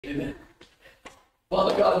Amen.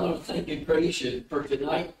 Father God, I want to thank and praise you for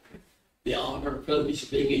tonight. The honor and privilege of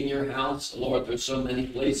being in your house. Lord, there's so many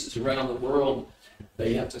places around the world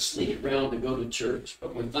they have to sneak around to go to church.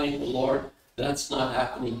 But we're thankful, Lord, that's not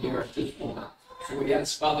happening here at this point. So we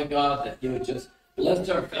ask, Father God, that you would just bless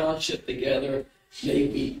our fellowship together. May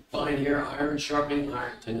we find here iron sharpening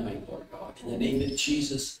iron tonight, Lord God. In the name of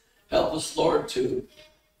Jesus, help us, Lord, to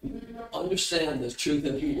understand the truth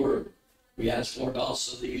of your word. We ask, Lord,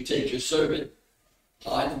 also that you take your servant,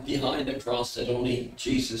 hide him behind the cross, that only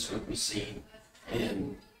Jesus would be seen.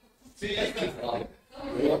 And thank you, Father.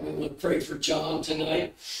 Lord, we want to pray for John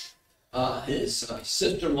tonight. His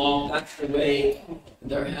sister-in-law passed away.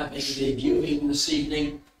 They're having the viewing this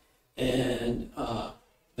evening. And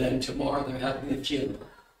then tomorrow they're having the funeral.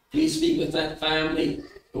 Please be with that family.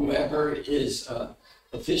 Whoever is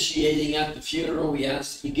officiating at the funeral, we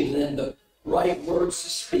ask that you give them the right words to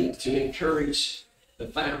speak to encourage the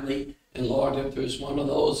family. And Lord, if there's one of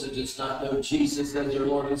those that does not know Jesus as their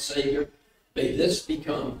Lord and Savior, may this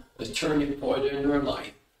become a turning point in their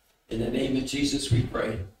life. In the name of Jesus we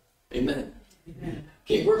pray. Amen. Amen.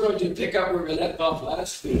 Okay, we're going to pick up where we left off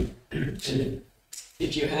last week. And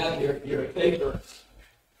if you have your paper,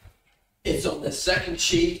 it's on the second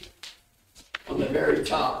sheet on the very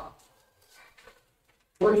top.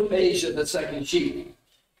 First page of the second sheet.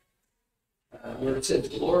 Where it says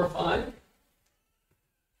glorified.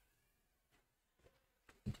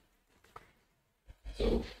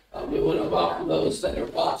 So we want to welcome those that are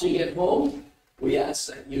watching at home. We ask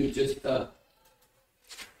that you just where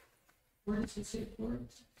does it say for?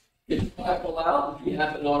 Get the Bible out if you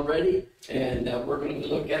haven't already. And we're going to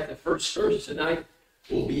look at the first verse tonight.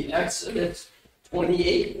 Will be Exodus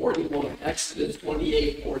 28:41. Exodus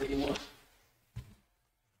 28:41.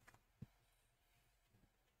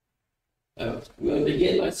 We'll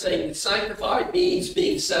begin by saying sanctified means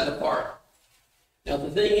being set apart. Now the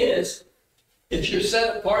thing is, if you're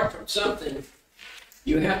set apart from something,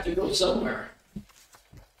 you have to go somewhere.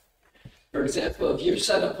 For example, if you're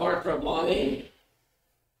set apart from lying,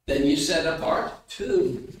 then you're set apart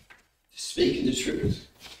to speaking the truth.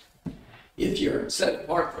 If you're set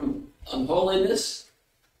apart from unholiness,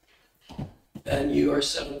 then you are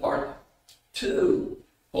set apart to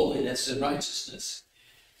holiness and righteousness.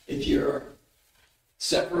 If you're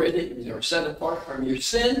separated or set apart from your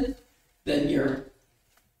sin, then you're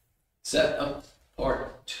set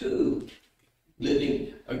apart to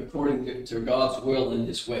living according to God's will in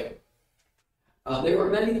His way. There were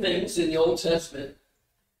many things in the Old Testament.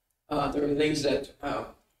 There were things that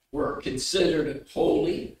were considered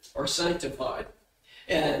holy or sanctified.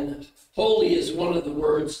 And holy is one of the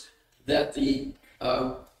words that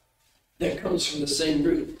that comes from the same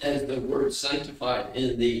root as the word sanctified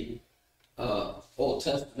in the Old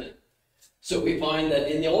Testament. So we find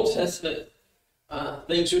that in the Old Testament,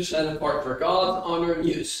 things were set apart for God's honor and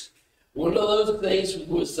use. One of those things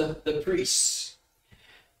was the priests.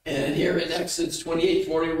 And here in Exodus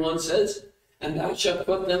 28:41 says, "And thou shalt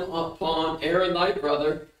put them upon Aaron thy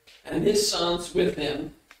brother and his sons with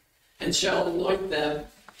him, and shalt anoint them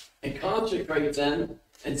and consecrate them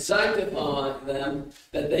and sanctify them,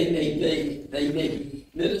 that they may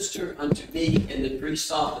minister unto me in the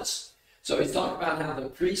priest's office." So he's talking about how the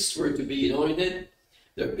priests were to be anointed,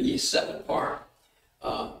 they're be set apart.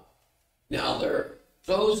 Now there are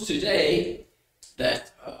those today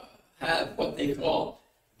that have what they call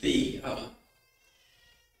the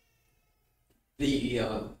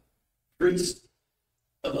priest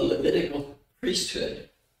of a Levitical priesthood.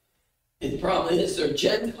 And the problem is they're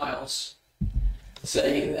Gentiles,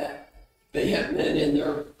 saying that they have men in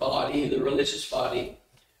their body, the religious body,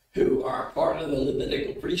 who are part of the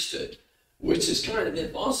Levitical priesthood, which is kind of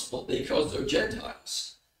impossible because they're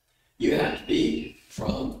Gentiles. You have to be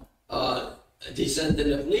from a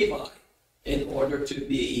descendant of Levi in order to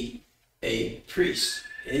be a priest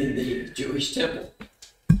in the Jewish temple.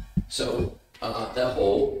 So the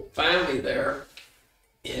whole family there,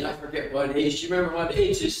 and I forget what age. Do you remember what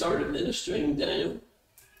age they started ministering, Daniel?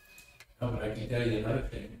 No, but I can tell you another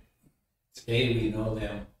thing. Today we know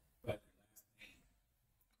them by their last name.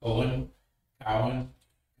 Cohen,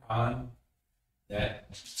 Khan, that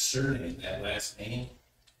surname, that last name,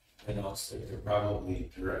 denotes that they're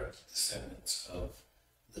probably direct descendants of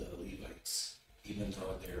the Levites, even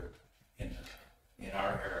though they're in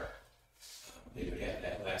our era. They would have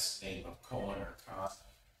that last name of Cohen or Khan,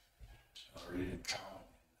 or even Cowan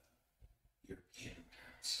in European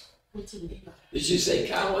terms. So. What's a Levi? Did you say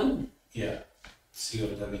Cowan? Yeah,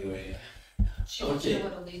 C-O-W-A-N. Okay.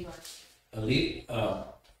 What a Levi?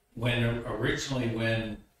 When originally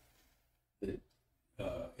when the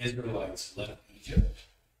Israelites left Egypt,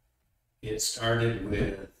 it started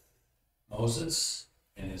with Moses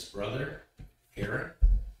and his brother Aaron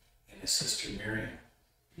and his sister Miriam.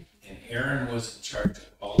 And Aaron was in charge of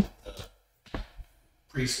all of the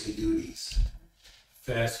priestly duties.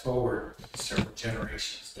 Fast forward several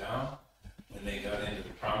generations down, when they got into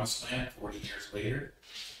the promised land 40 years later,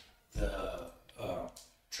 the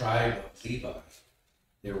tribe of Levi,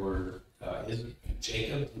 there were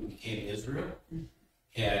Jacob, who became Israel,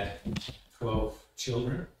 had 12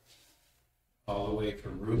 children, all the way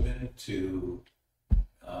from Reuben to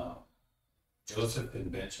Joseph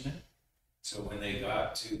and Benjamin. So when they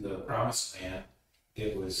got to the promised land,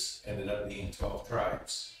 it ended up being 12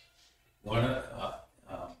 tribes. One,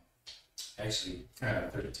 actually kind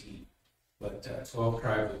of 13, but 12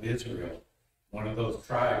 tribes of Israel. One of those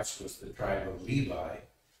tribes was the tribe of Levi,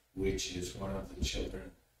 which is one of the children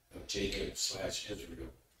of Jacob / Israel.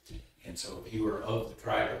 And so if you were of the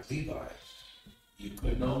tribe of Levi, you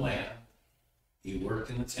could own land, you worked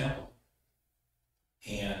in the temple,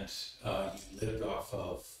 and you lived off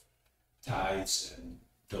of tithes and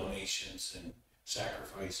donations and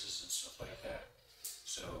sacrifices and stuff like that.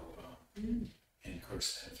 So, and of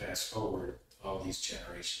course, then fast forward all these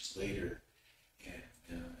generations later,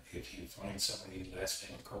 and if you find somebody last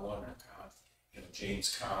name Cohen or Khan,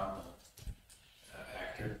 James Caan,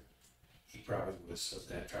 actor, he probably was of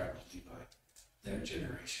that tribe of Levi, that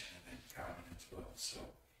generation, and then Common as well. So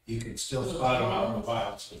you can still spot them out in the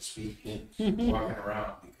wild, so to speak, walking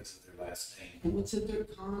around because of their last name. And what's it, their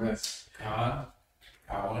cons? Khan,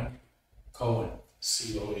 Cohen, Cohen,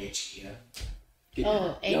 Cohen.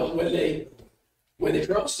 Oh, When they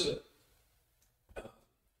crossed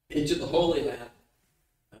into the Holy Land,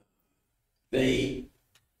 they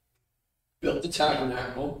built the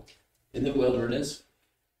tabernacle in the wilderness.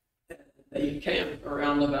 They camped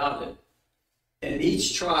around about it, and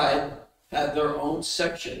each tribe had their own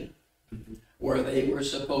section where they were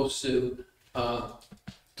supposed to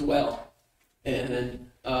dwell, and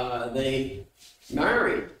they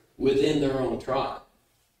married within their own tribe.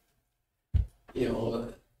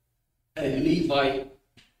 A Levite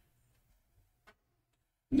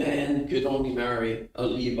man could only marry a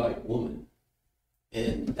Levite woman,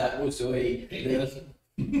 and that was the way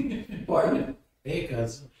they. Pardon? Hey,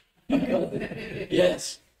 cousin.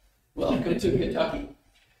 Yes. Welcome to Kentucky.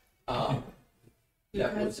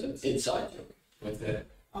 That was an inside joke. With that,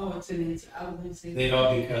 Oh, it's an inside, I was gonna say. they'd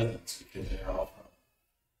all be cousins because they're all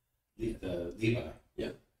from the Levi.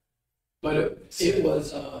 But it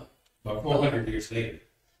was About 400 years later.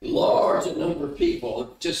 large a number of people.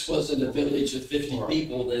 It just wasn't a village of 50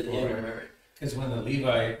 people that intermarried. Because when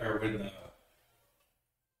the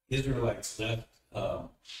Israelites left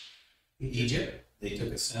Egypt, they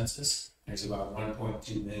took a census. There's about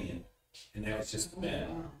 1.2 million, and that was just the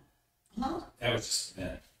men. Huh? That was just the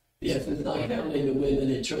men. Yes, it's not counting the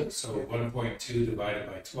women and children. So 1.2 divided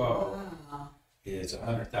by 12 Wow. is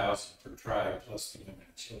 100,000 per tribe plus the women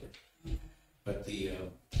and children. But the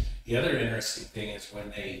other interesting thing is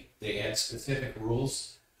when they had specific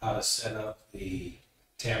rules how to set up the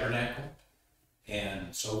tabernacle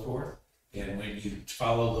and so forth. And when you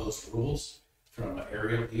follow those rules from an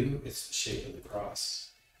aerial view, it's the shape of the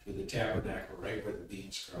cross with the tabernacle right where the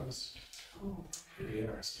beams cross. Oh, Pretty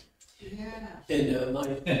interesting. yeah. And I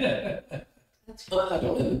don't have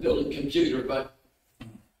a building computer, but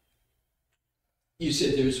you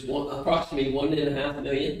said there's approximately 1.5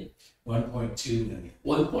 million, 1.2 million.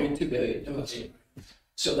 1.2 billion. Okay.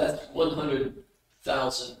 So that's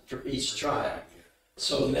 100,000 for each tribe.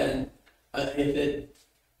 So then, if it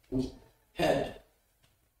had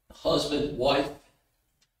husband, wife,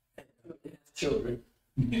 and children,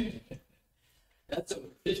 that's over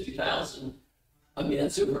 50,000. I mean,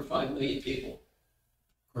 that's over 5 million people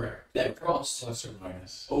Correct. that crossed Plus or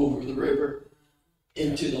minus. over the river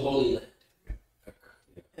into the Holy Land.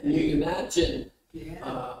 And you can imagine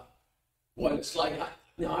Yeah. what it's like.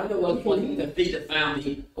 Now, I know what it's like to feed a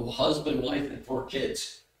family of a husband, wife, and 4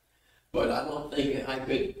 kids, but I don't think I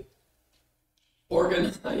could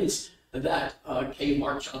organize that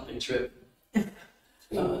Kmart shopping trip to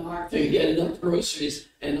get enough groceries.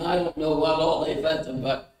 And I don't know what all they fed them,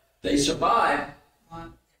 but they survived.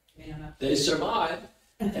 Yeah. They survived,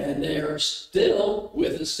 and they are still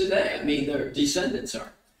with us today. I mean, their descendants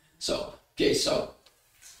are. So, okay, so,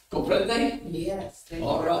 comprende? Yes. thank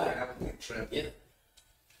All you. right. Yeah.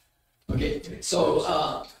 Okay, so,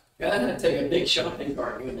 I had to take a big shopping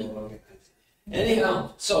cart with me.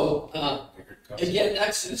 Anyhow, so, again,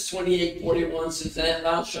 Exodus 28:41 says, "And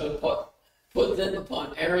thou shalt put them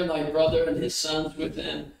upon Aaron thy brother and his sons with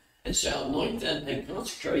them, and shall anoint them and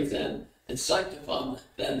consecrate them and sanctify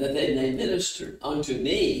them, that they may minister unto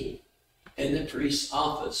me in the priest's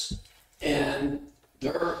office. And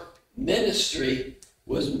their ministry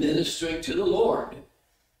was ministering to the Lord.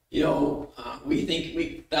 You know, we think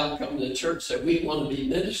without coming to church that we want to be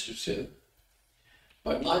ministered to.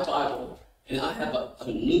 But my Bible, and I have a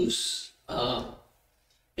loose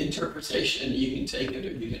interpretation, you can take it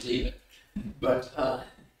or you can leave it. But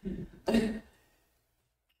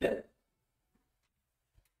the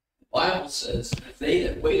Bible says, they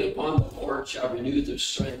that wait upon the Lord shall renew their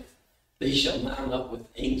strength. They shall mount up with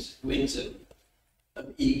wings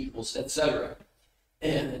of eagles, etc.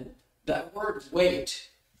 And that word wait,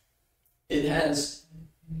 it has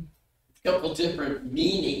a couple different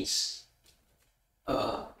meanings.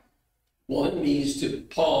 One means to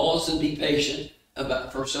pause and be patient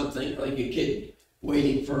for something, like a kid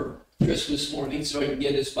waiting for Christmas morning so he can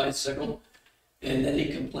get his bicycle. And then he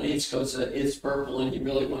complains because it's purple and he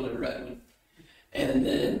really wanted a red one. And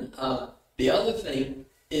then the other thing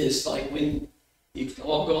is like when you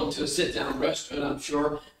all go into a sit-down restaurant, I'm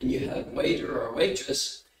sure, and you have a waiter or a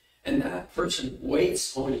waitress, and that person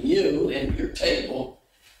waits on you and your table,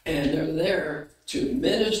 and they're there to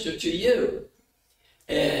minister to you.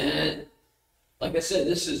 And like I said,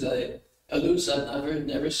 this is a loose, I've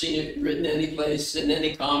never seen it written any place in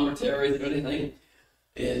any commentary or anything.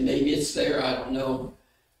 And maybe it's there, I don't know.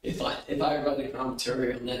 If I write a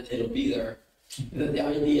commentary on that, it'll be there. The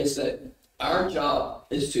idea is that our job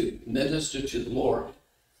is to minister to the Lord.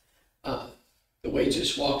 The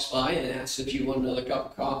waitress walks by and asks if you want another cup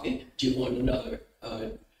of coffee. Do you want another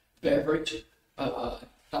beverage? How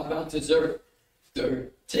about dessert? They're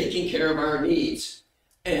taking care of our needs.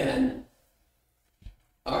 And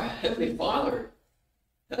our Heavenly Father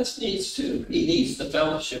has needs too. He needs the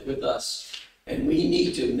fellowship with us. And we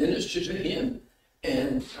need to minister to Him.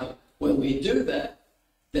 And when we do that,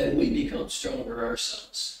 then we become stronger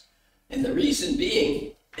ourselves. And the reason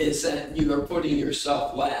being is that you are putting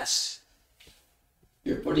yourself last.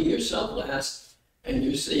 You're putting yourself last, and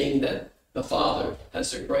you're seeing that the Father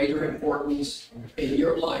has a greater importance in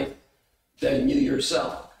your life than you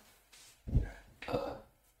yourself.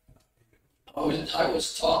 I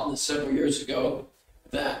was taught several years ago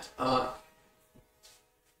that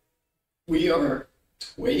we are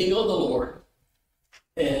waiting on the Lord,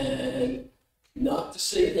 and not to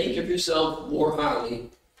say think of yourself more highly,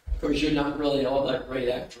 because you're not really all that great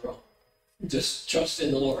after all. Just trust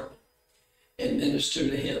in the Lord and minister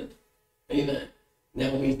to Him. Amen.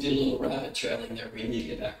 Now we did a little rabbit trailing there. We need to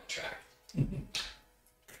get back on track.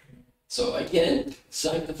 So again,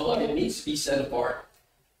 sanctified means to be set apart.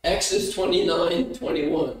 Exodus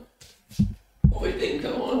 29:21. Oh, it didn't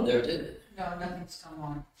come on there, did it? No, nothing's come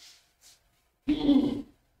on. Well,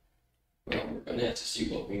 we're going to have to see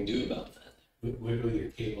what we can do about that. Wiggle your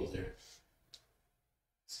cable there.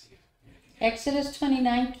 See if anything happens. Exodus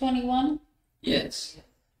 29:21. Yes.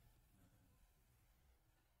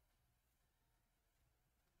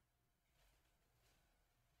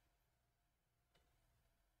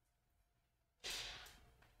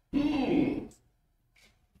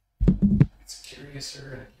 It's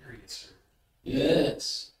curiouser and curiouser.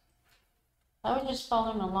 Yes. I was just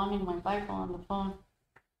following along in my Bible on the phone,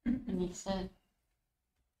 and he said,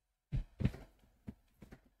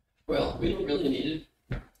 Well, we don't really need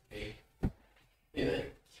it. Okay. Amen.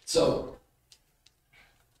 So,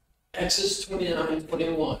 Exodus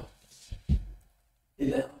 29:21.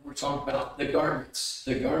 And then we're talking about the garments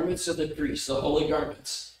of the priests, the holy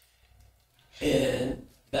garments. And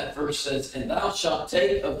that verse says, And thou shalt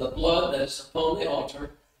take of the blood that is upon the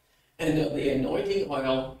altar, and of the anointing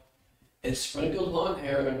oil, and sprinkle upon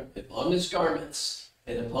Aaron, upon his garments,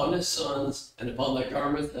 and upon his sons, and upon the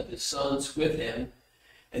garments of his sons with him.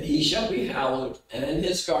 And he shall be hallowed, and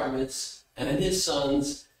his garments, and his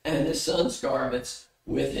sons garments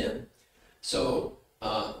with him. So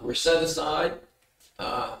we're set aside,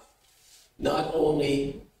 not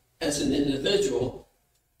only as an individual,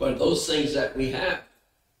 but those things that we have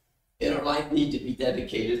in our life need to be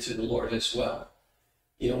dedicated to the Lord as well.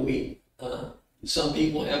 You know, some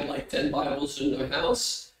people have like 10 Bibles in their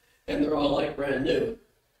house, and they're all like brand new.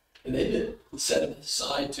 And they've been set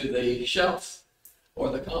aside to the shelf or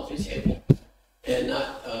the coffee table and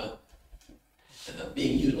not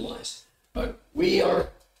being utilized. But we are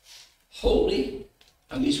holy,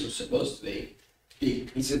 at least we're supposed to be.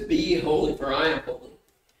 He said, Be ye holy, for I am holy.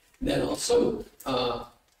 And then also,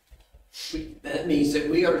 that means that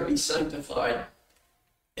we are to be sanctified.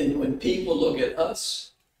 And when people look at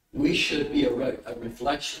us, we should be a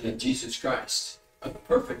reflection of Jesus Christ, a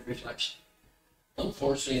perfect reflection.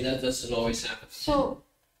 Unfortunately, that doesn't always happen. so,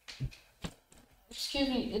 excuse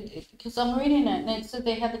me, because I'm reading it, and it said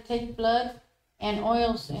they had to take blood and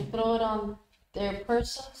oils and throw it on their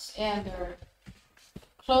persons and their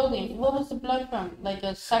clothing. What was the blood from? Like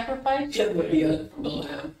a sacrifice? It would be from a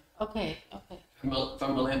lamb, Okay. from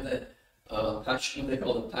a lamb that, they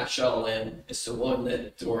call it paschal lamb. It's the one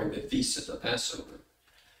that during the feast of the Passover,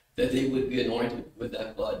 that they would be anointed with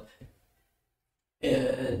that blood.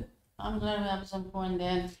 And I'm glad we have some point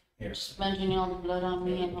then. Here. Sponging all the blood on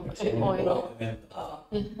me and But the they won't oil. go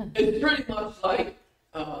in. it's pretty much like,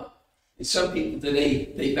 some people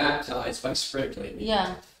today, they baptize by sprinkling.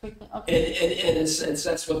 Yeah. Okay. And in a sense,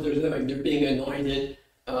 that's what they're doing. They're being anointed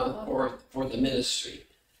for the ministry.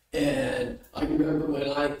 And I remember when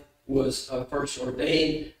I was first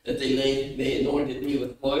ordained, that they anointed me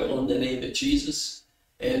with oil in the name of Jesus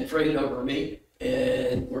and prayed over me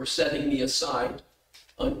and were setting me aside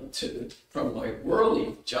from my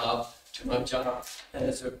worldly job to my job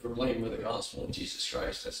as a proclaimer of the gospel of Jesus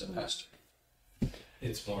Christ as a pastor.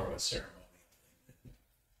 It's more of a ceremony.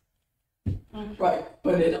 Right,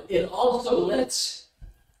 but it also lets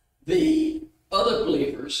the other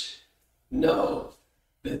believers know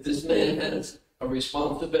that this man has a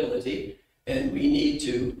responsibility and we need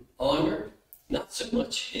to honor not so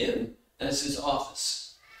much him as his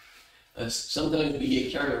office. Sometimes we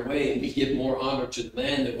get carried away and we give more honor to the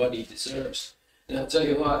man than what he deserves. And I'll tell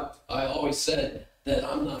you what, I always said that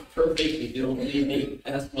I'm not perfect. If you don't believe me,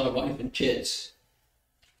 ask my wife and kids.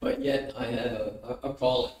 But yet I have a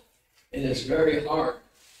calling. And it's very hard.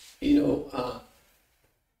 You know,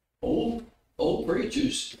 old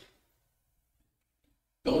preachers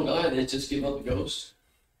don't die, they just give up the ghost.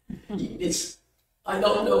 I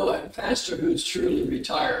don't know a pastor who's truly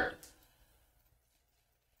retired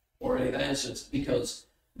or an evangelist, because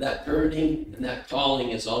that burning and that calling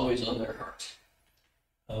is always on their heart.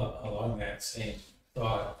 Along that same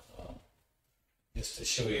thought, just to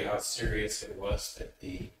show you how serious it was that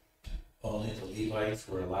only the Levites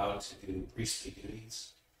were allowed to do priestly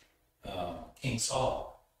duties. King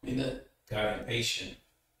Saul got impatient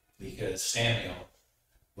because Samuel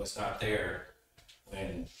was not there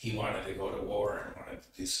when he wanted to go to war and wanted to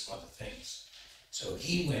do some other things. So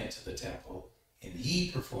he went to the temple and he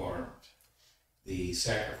performed the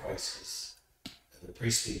sacrifices, the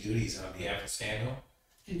priestly duties on behalf of Samuel.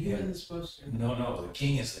 And he wasn't supposed to. No, the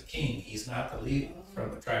king is the king. He's not the Levi,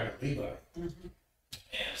 from the tribe of Levi. Mhm.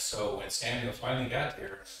 And so when Samuel finally got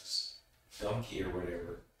there, his donkey or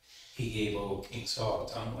whatever, he gave old King Saul a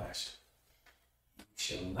tongue lash. You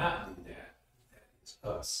shall not do that. That is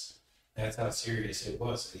us. That's how serious it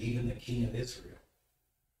was. That even the king of Israel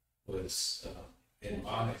was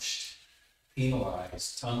admonished,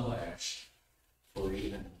 penalized, tongue lashed for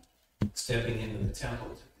even stepping into the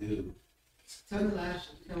temple to do. Tongue lash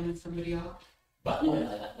is killing somebody off. But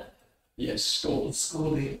Yes, scold.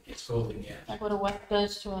 scolding, yeah. Like what a wife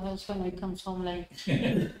does to a husband when he comes home late.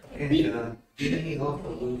 And didn't he also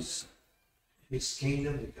lose his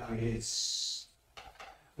kingdom because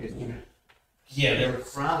Yeah, they there were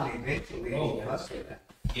was. frowning eventually? Oh, He yeah. busted that.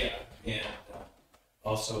 Yeah, and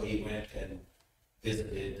also he went and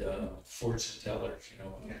visited fortune tellers,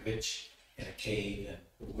 a witch in a cave,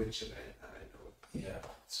 and Which of it, I know. yeah,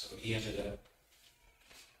 so he ended up.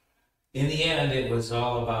 In the end, it was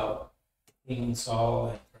all about King Saul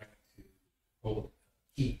and trying to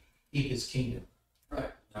keep his kingdom,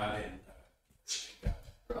 Right, not in worshiping God.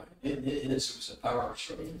 right. It was a power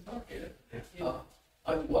struggle.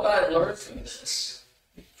 What I learned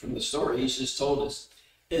from the story he's just told us,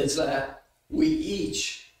 is that we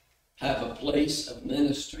each have a place of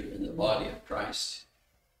ministry in the body of Christ.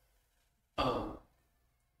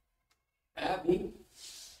 Abby,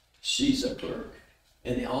 she's a clerk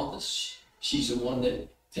in the office. She's the one that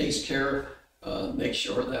takes care of, makes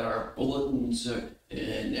sure that our bulletins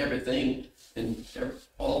and everything and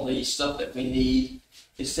all the stuff that we need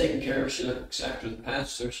is taken care of. She looks after the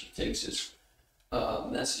pastor. She takes his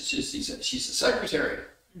messages. She's the secretary.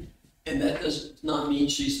 And that does not mean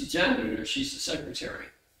she's the janitor. She's the secretary.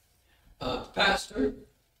 The pastor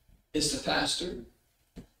is the pastor.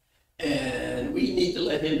 And we need to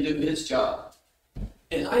let him do his job.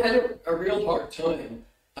 And I had a real hard time.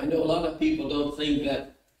 I know a lot of people don't think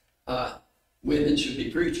that women should be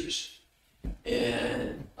preachers.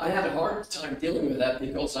 And I had a hard time dealing with that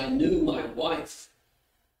because I knew my wife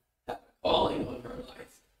had a calling on her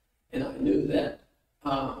life. And I knew that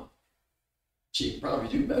she'd probably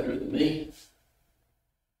do better than me.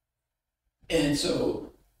 And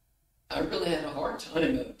so I really had a hard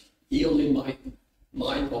time of yielding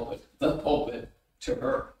my pulpit, the pulpit, to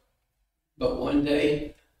her. But one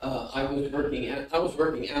day, I was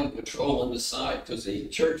working out of patrol on the side because the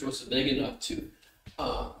church wasn't big enough to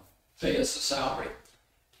pay us a salary.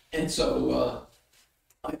 And so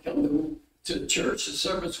I come to the church, the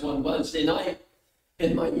service one Wednesday night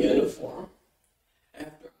in my uniform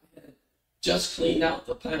after I had just cleaned out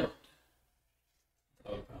the pound.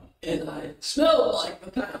 And I smelled like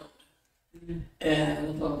the pound. And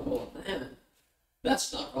I thought, well, man,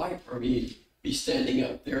 that's not right for me to be standing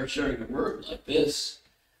up there sharing the word like this.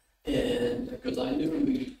 And because I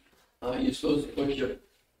knew you're supposed to put your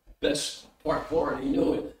best part forward. You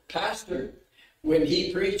know, pastor, when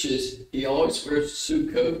he preaches, he always wears a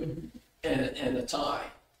suit coat and a tie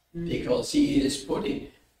because he is putting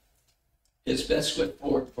his best foot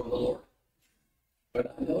forward for the Lord.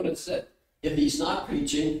 But I noticed that if he's not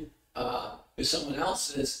preaching, if someone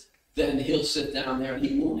else is, then he'll sit down there and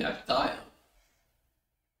he won't have to tie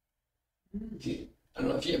on. I don't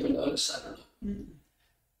know if you ever noticed, I don't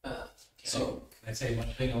know. So, Can I say one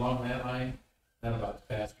thing along that line? Not about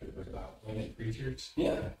the pastor, but about women preachers?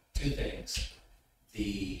 yeah, Two things.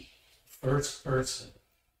 The first person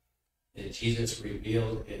that Jesus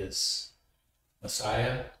revealed his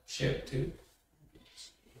messiahship to,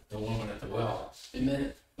 the woman at the well,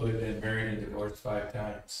 amen. who had been married and divorced 5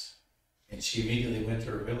 times. And she immediately went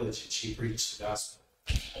to her village and she preached the gospel.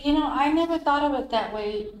 You know, I never thought of it that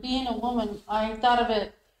way. Being a woman, I thought of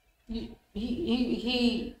it.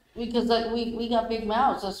 Because like we got big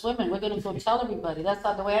mouths as women. We're gonna go tell everybody. That's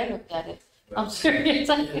not the way I looked at it. I'm serious.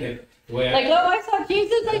 Like, The way like, oh, I saw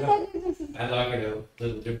Jesus. I saw Jesus. I look at it a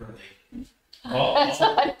little differently. That's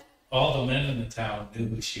what All the men in the town knew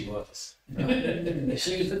who she was.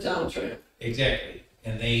 She was the town tramp. Exactly.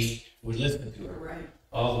 And they would listen to her. Right.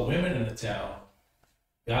 All the women in the town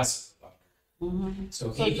gossiped about her. Mhm.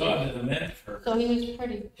 So So he she- gone to the men first, So he was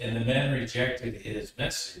pretty. and the men rejected his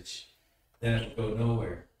message, then it would go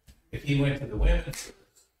nowhere. If he went to the women first,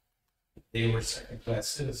 they were second-class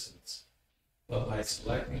citizens. But by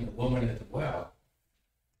selecting the woman at the well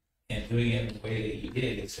and doing it in the way that he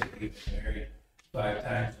did, he said, you've been married 5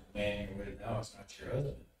 times, the man you're with now is not your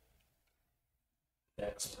husband.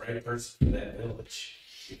 That was the right person for that village,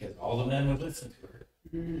 because all the men would listen to her.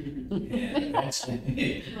 And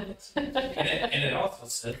eventually, and it also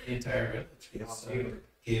set the entire village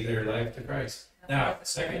gave their life to Christ. Now, the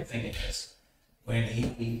second thing is, when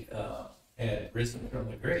he had risen from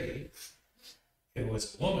the grave, it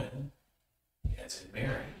was a woman, as in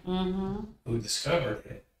Mary, Mm-hmm. who discovered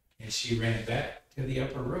it, and she ran back to the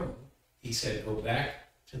upper room. He said, go back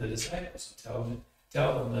to the disciples and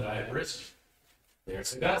tell them that I have risen.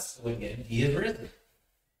 There's the gospel again. He has risen.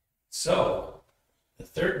 So, the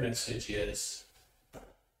third message is,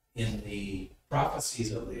 in the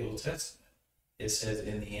prophecies of the Old Testament, it says,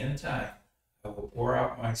 in the end time, I will pour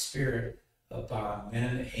out my spirit upon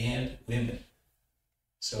men and women.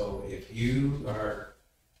 So if you are,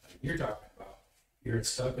 like you're talking about, you're a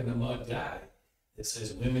stuck in the mud guy that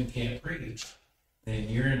says women can't preach, then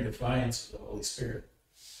you're in defiance of the Holy Spirit.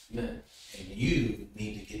 Amen. And you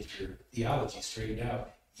need to get your theology straightened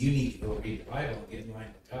out. You need to go read the Bible and get in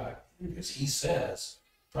line with God. Because he says,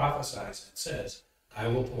 prophesies and says, I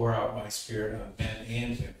will pour out my spirit on men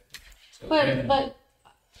and women. So women- But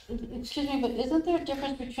excuse me, but isn't there a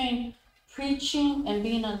difference between preaching and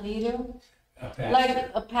being a leader? a pastor.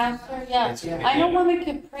 Like a pastor, yeah. It's- I know women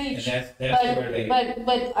can And preach, that's where they,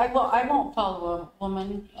 but I won't follow a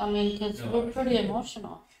woman. I mean, because No. we're pretty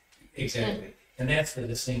emotional. exactly. And that's the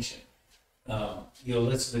distinction. You'll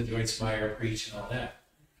listen to Joyce Meyer preach and all that.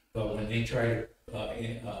 But when they try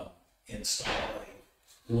to install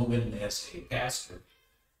a woman as a pastor,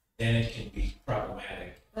 then it can be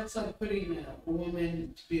problematic. That's like putting a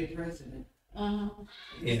woman to be a president. Uh,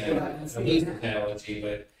 In a loose analogy,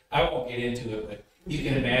 but I won't get into it, but you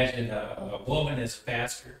can imagine a woman as a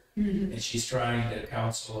pastor, and she's trying to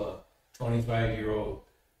counsel a 25-year-old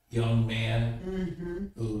young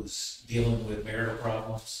man who's dealing with marital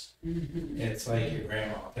problems. It's like your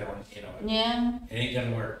grandma telling, yeah. it ain't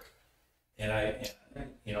gonna work. And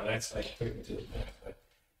that's like quick to the point, but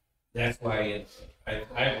that's why I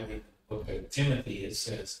believe in the book of Timothy, it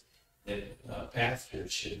says that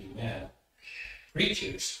pastors should be men.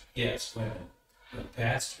 Preachers, yes, women, but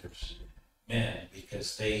pastors, men,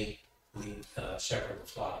 because they lead, shepherd the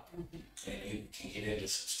flock. And you can get into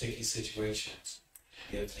some sticky situations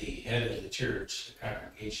if the head of the church, the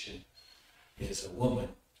congregation, is a woman,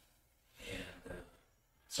 and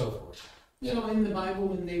so forth. You know, in the Bible,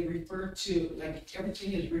 when they refer to, like,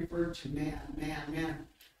 everything is referred to man,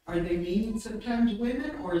 are they meaning sometimes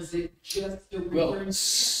women, or is it just the Well, referring to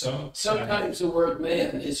Sometimes the word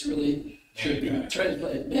man is really, should be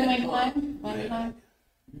translated mankind. Mankind.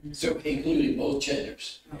 So including both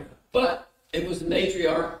genders. men? But it was a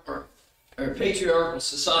matriarch or patriarchal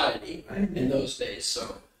society in those days,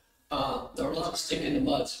 so there are a lot of stick in the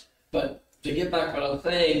muds. But to get back what I was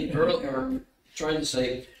saying earlier, trying to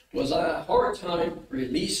say, was I had a hard time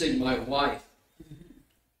releasing my wife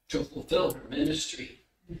to fulfill her ministry.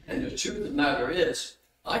 And the truth of the matter is,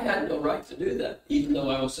 I had no right to do that, even though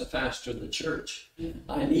I was the pastor of the church.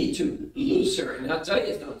 I need to lose her. And I'll tell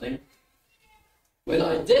you something, when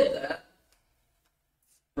I did that,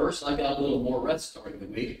 first, I got a little more rest during the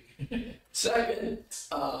week. Second,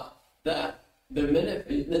 that the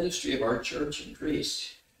ministry of our church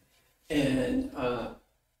increased. And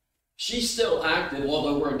she's still active,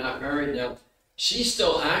 although we're not married now. She's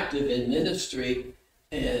still active in ministry,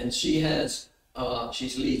 and she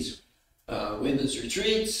leads women's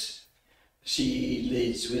retreats. She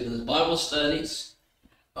leads women's Bible studies.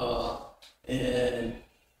 And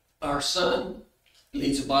our son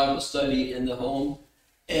leads a Bible study in the home.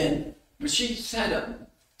 But she's had a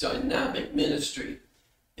dynamic ministry.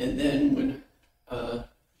 And then when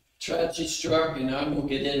tragedy struck, and I won't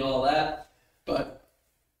get into all that, but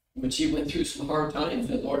when she went through some hard times,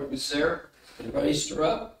 the Lord was there and raised her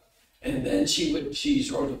up. And then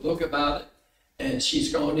she's wrote a book about it, and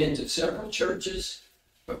she's gone into several churches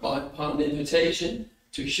upon invitation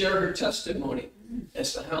to share her testimony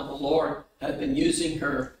as to how the Lord had been using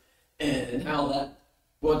her, and how that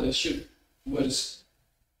was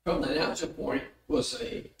from the natural point was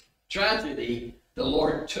a tragedy. The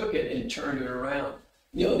Lord took it and turned it around.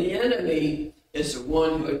 You know, the enemy is the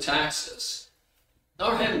one who attacks us.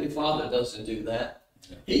 Our Heavenly Father doesn't do that.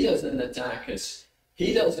 He doesn't attack us.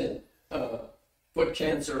 He doesn't put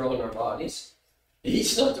cancer on our bodies.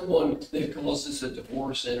 He's not the one that causes a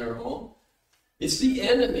divorce in our home. It's the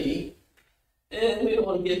enemy, and we don't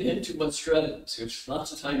want to give him too much credit, because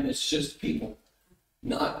lots of times it's just people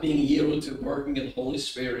not being yielded to working of the Holy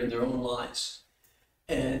Spirit in their own lives.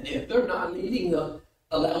 And if they're not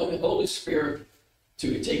allowing the Holy Spirit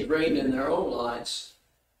to take reign in their own lives,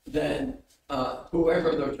 then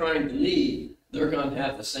whoever they're trying to lead, they're going to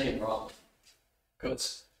have the same problem.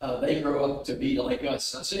 Because they grow up to be like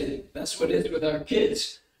us. I say that's what it is with our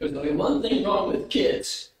kids. There's only one thing wrong with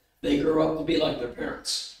kids. They grow up to be like their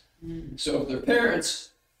parents. So if their parents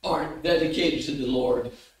aren't dedicated to the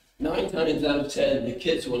Lord, 9 times out of 10, the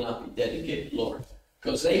kids will not be dedicated to the Lord,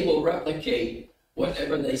 because they will replicate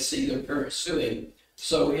whatever they see their parents doing.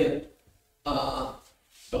 So if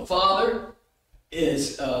the father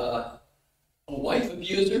is a wife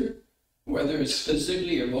abuser, whether it's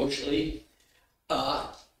physically or emotionally,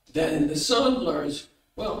 then the son learns,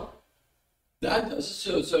 well, Dad does it,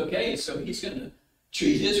 so it's okay. So he's going to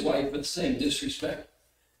treat his wife with the same disrespect.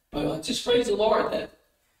 But I just praise the Lord that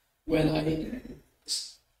when I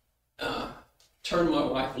turned my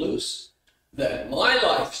wife loose, that my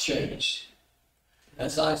life changed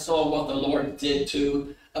as I saw what the Lord did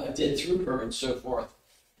through her and so forth.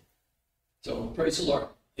 So praise the Lord.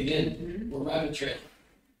 Again, we're rabbit trailing.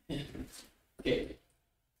 Okay.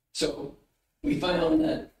 So we found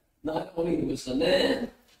that not only was the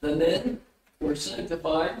men were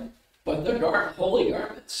sanctified, but the holy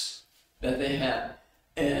garments that they had.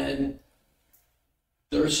 And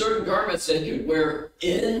there are certain garments they could wear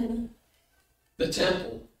in the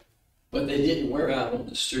temple, but they didn't wear out on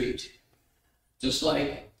the street. Just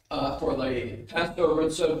like for the Passover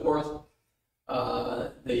and so forth,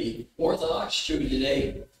 the Orthodox Jew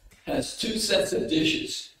today has 2 sets of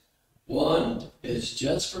dishes. One is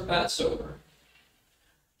just for Passover.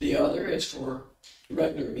 The other is for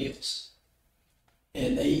regular meals.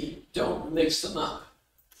 And they don't mix them up.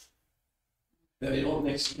 They don't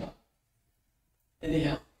mix them up.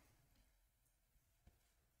 Anyhow.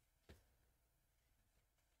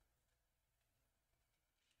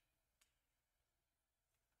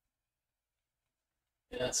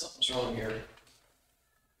 Yeah, something's wrong here.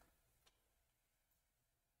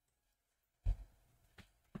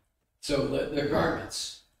 So their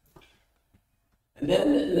garments. And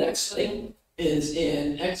then the next thing is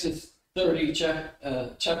in Exodus 30,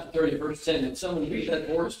 chapter 30, verse 10. Can someone read that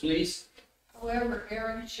for us, please? However,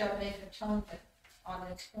 Aaron shall make atonement on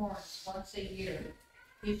its horns once a year.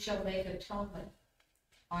 He shall make atonement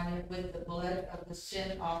on it with the blood of the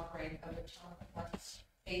sin offering of atonement once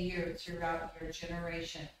a year throughout your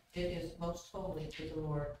generation. It is most holy to the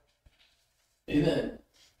Lord. Amen.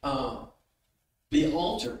 The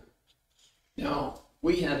altar. Now,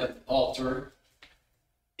 we have an altar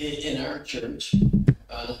in our church.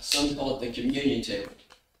 Some call it the communion table,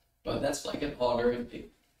 but that's like an altar, and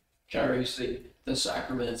it carries the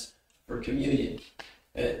sacraments for communion.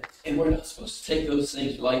 And we're not supposed to take those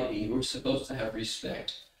things lightly. We're supposed to have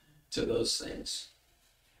respect to those things.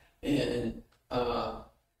 And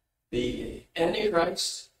the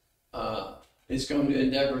Antichrist is going to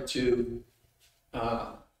endeavor to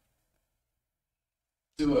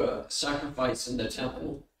do a sacrifice in the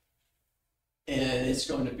temple, and it's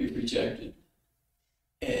going to be rejected.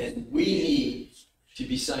 And we need to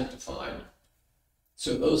be sanctified.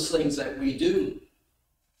 So those things that we do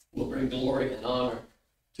will bring glory and honor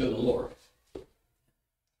to the Lord.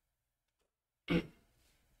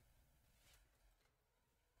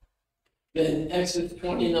 Then Exodus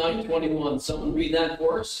 29:21. Someone read that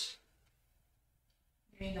for us?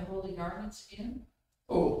 You mean the holy garments again?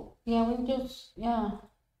 Oh, Yeah, we just, yeah.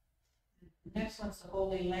 Next one's the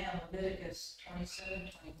Holy Lamb, Leviticus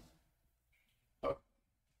 27:21.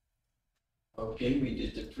 okay, we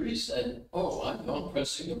did the priest and, I'm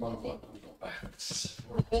pressing the wrong button. I'm going back.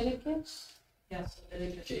 Leviticus? Yes,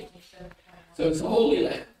 Leviticus Okay. 27:21. So it's the Holy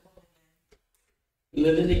Lamb.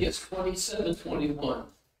 Leviticus 27:21.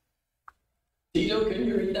 Tito, can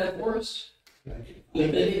you read that for us?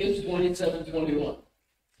 Leviticus 27:21.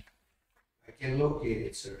 I can locate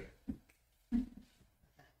it, sir.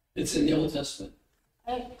 It's in the Old Testament.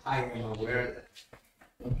 I, I am aware that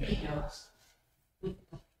Okay.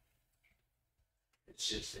 it's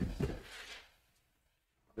just a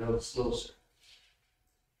little slow, sir.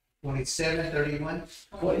 27:31.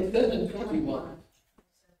 27:21.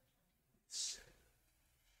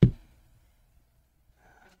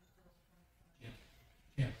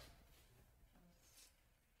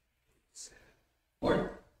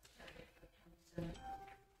 Or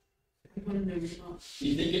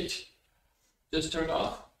you think it just turned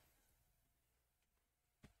off?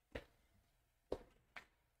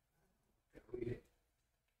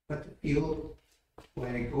 But the field,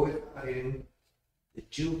 when it goeth out in the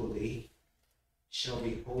Jubilee, shall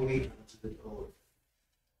be holy unto the Lord.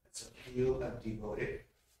 That's a field of devoted.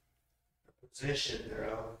 The possession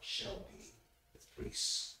thereof shall be the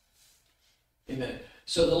priests. Amen.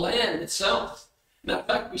 So the land itself, matter of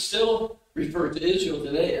fact, we still refer to Israel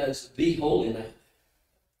today as the Holy Land.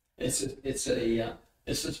 It's a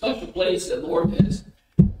special place that the Lord has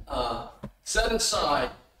set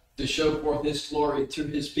aside to show forth His glory through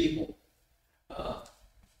His people.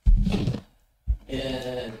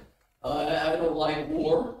 And I don't like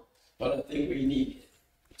war, but I think we need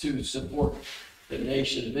to support the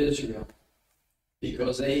nation of Israel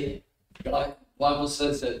because Bible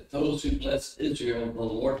says that those who bless Israel, the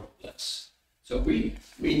Lord will bless. So we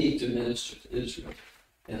need to minister to Israel.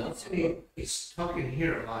 And It's talking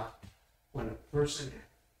here about when a person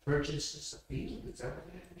purchases a field. Is that what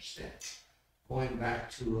I understand? Going back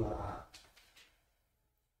to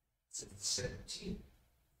 17.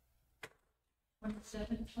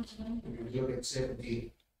 27:21. If you look at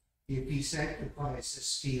 17, if he sacrifices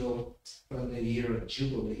this field from the year of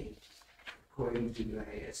Jubilee, according to my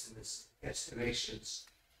estimations,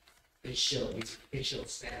 it shall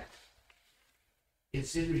stand.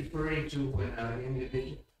 Is it referring to when an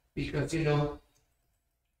individual, because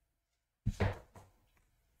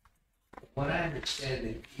what I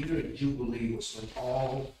understand, the year of Jubilee was when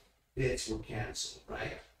all debts were canceled,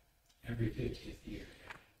 right? Every 50th year.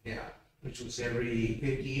 Yeah, which was every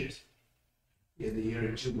 50 years, in the year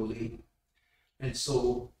of Jubilee. And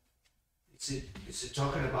so, is it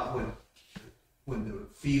talking about when the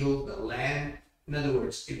field, the land, in other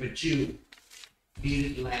words, if a Jew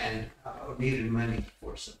needed land or needed money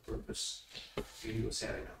for some purpose, he was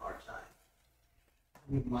having a hard time,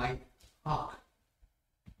 we might hawk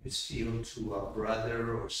his field to a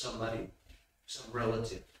brother or somebody, some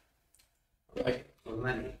relative, right, for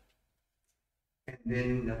money. And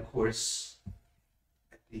then, of course,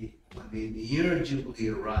 when the year of Jubilee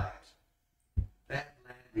arrived, that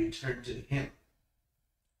land returned to him.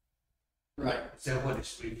 right. Is that what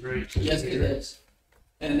it's referring to? Yes, it is.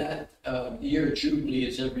 And that year of Jubilee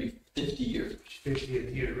is every 50 years.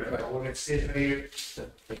 50th year, right? But when it says right here,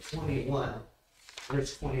 the 21,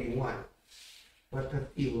 verse 21, what the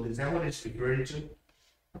field, is that what it's referring to?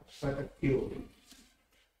 What the field,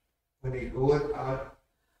 when it goeth out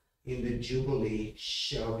in the Jubilee,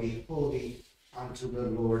 shall be holy unto the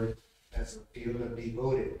Lord as a field of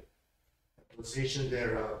devoted. The possession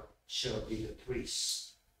thereof shall be the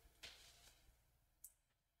priests.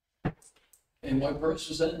 And what verse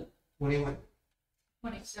was that? 21,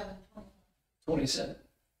 27:21. 27.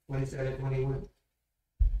 27, 21.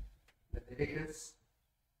 Leviticus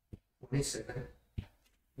 27,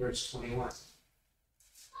 verse 21.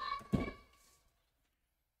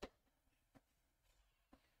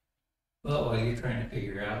 Well, while you're trying to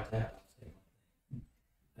figure out that,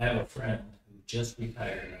 I have a friend who just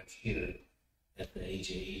retired last year at the age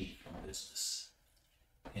of 80 from business.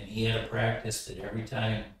 And he had a practice that every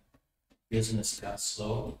time business got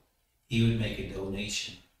slow, he would make a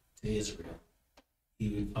donation to Israel. he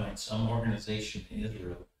would find some organization in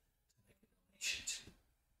Israel to make a donation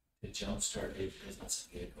to jumpstart his business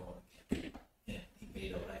and get it going again. And he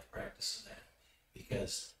made a life practice of that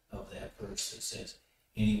because of that verse that says,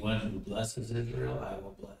 anyone who blesses Israel, I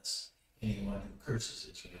will bless. Anyone who curses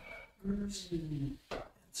Israel, I will curse. And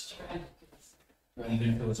so,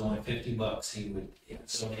 even if it was only $50, he would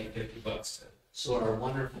donate $50 to. So our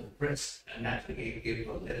wonderful prince, and not to give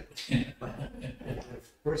political, but a wonderful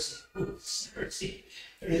person who serves Israel.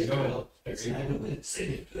 There you go.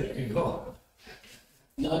 There you go.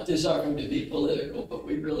 Not desiring to be political, but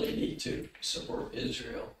we really need to support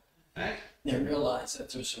Israel Right? and realize that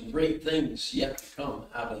there's some great things yet to come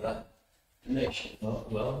out of that nation.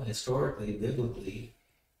 Well, historically, biblically,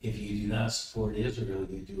 if you do not support Israel,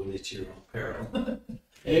 you do it at your own peril.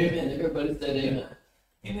 Amen. Everybody said amen.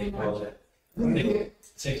 And they call it the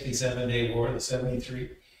 67-day war, the 73,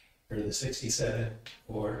 or the 67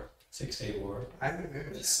 war, 6-day war. I remember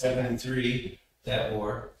The that. 73, that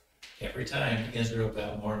war, every time Israel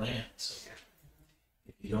got more land. So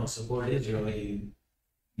if you don't support Israel, you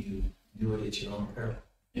do it at your own peril.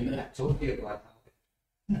 I Amen. told you about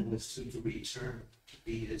how I was to return to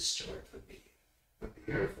be discharged from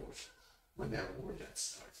the Air Force when that war got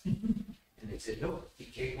started. And they said, no, you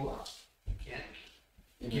can't go out. You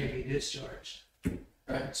can't be discharged.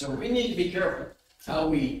 Right. So we need to be careful how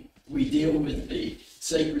we deal with the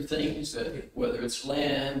sacred things, whether it's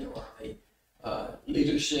land or the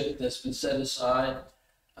leadership that's been set aside.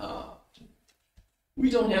 We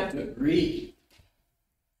don't have to agree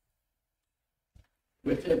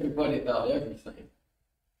with everybody about everything,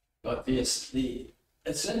 but the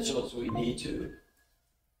essentials we need to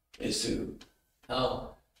is to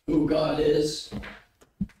who God is.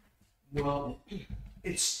 Well,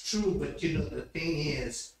 it's true, but you know, the thing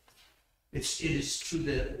is, it is true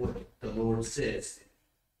that what the Lord says,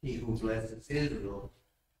 he who blesses Israel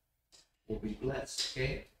will be blessed,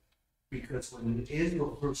 okay? Because when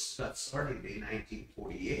Israel first got started in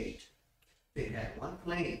 1948, they had one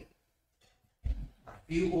plane, a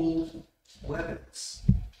few old weapons,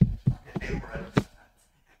 and they were attacked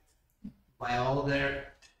by all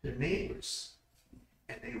their neighbors,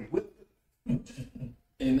 and they whipped them.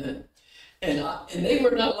 Amen. And they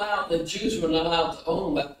were not allowed, the Jews were not allowed to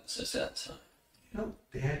own weapons at that time. No,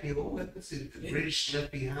 they had the old weapons that the British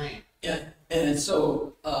left behind. Yeah, and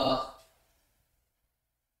so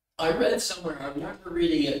I read somewhere, I remember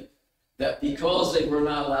reading it, that because they were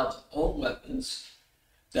not allowed to own weapons,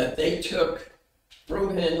 that they took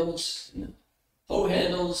broom handles, hoe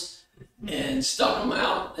handles, and stuck them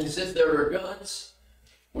out as if they were guns,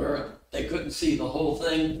 where they couldn't see the whole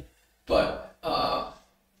thing. But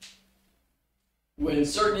when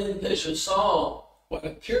certain individuals saw what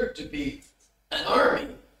appeared to be an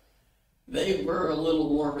army, they were a little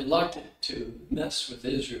more reluctant to mess with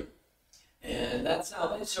Israel. And that's how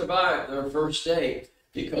they survived their first day,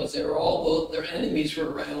 because they were all their enemies were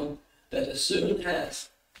around, that as soon as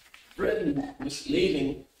Britain was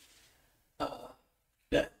leaving,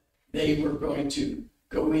 that they were going to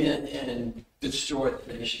go in and destroy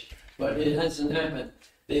the nation. But it hasn't happened.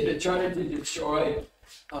 They've been trying to destroy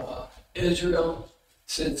Israel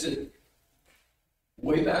since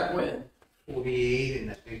way back when. 48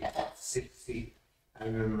 and I think 60. I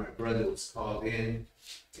remember my brother was called in.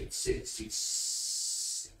 It's 60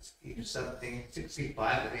 or something, 65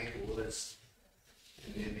 I think it was.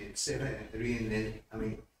 And then in 73 and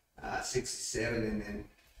then, 67 and then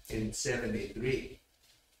in 73.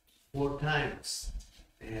 4 times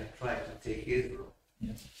they have tried to take Israel.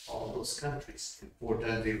 Yeah. All those countries. And 4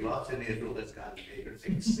 times they've lost, and Israel has gotten bigger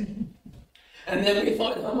things. And then we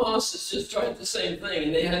find Hamas is just trying the same thing,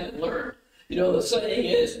 and they haven't learned. You know, the saying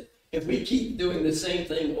is, if we keep doing the same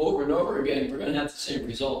thing over and over again, we're going to have the same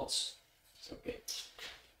results. Okay.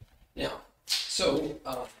 Now, so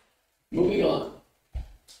moving on.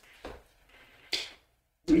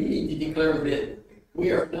 We need to declare that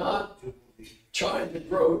we are not trying to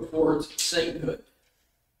grow towards sainthood.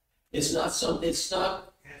 It's not something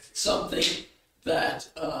that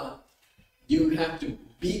you have to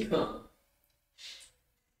become.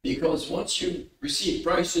 Because once you receive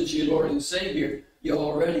Christ as your Lord and Savior, you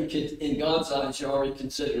already, in God's eyes, you're already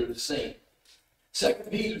considered a saint. 2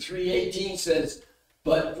 Peter 3:18 says,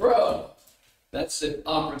 but grow, that's the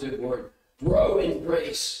operative word, grow in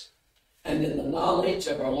grace and in the knowledge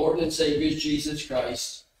of our Lord and Savior Jesus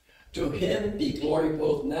Christ. To him be glory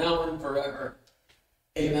both now and forever.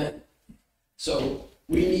 Amen. So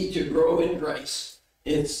we need to grow in grace.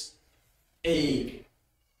 It's a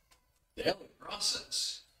daily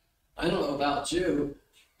process. I don't know about you,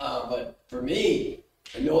 but for me,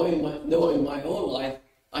 knowing my own life,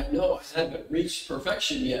 I know I haven't reached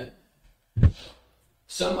perfection yet.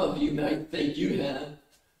 Some of you might think you have,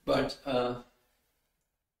 but I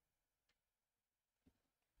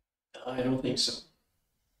don't think so.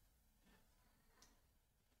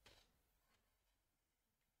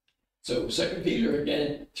 So 2 Peter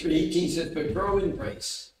again, 3:18 says, but grow in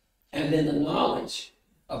grace and in the knowledge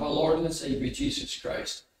of our Lord and Savior Jesus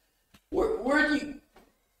Christ. Where do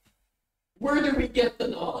we get the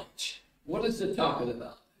knowledge? What is it talking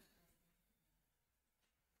about?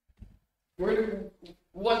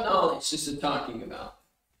 What knowledge is it talking about?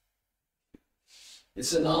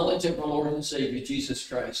 It's the knowledge of our Lord and Savior Jesus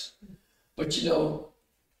Christ. But you know,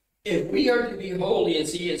 if we are to be holy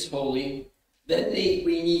as He is holy, then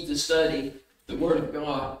we need to study the Word of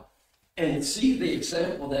God and see the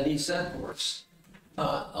example that He set for us.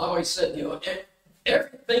 I always said, you know,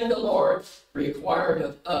 everything the Lord required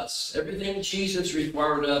of us, everything Jesus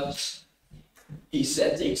required of us, He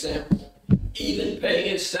set the example. Even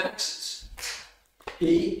paying His taxes.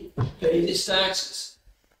 He paid His taxes.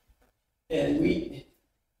 And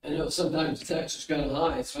I know sometimes the taxes kind of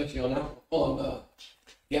high, especially on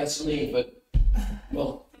gasoline, but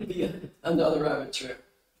well, it'll be another rabbit trail.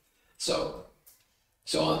 So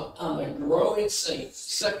I'm a growing saint.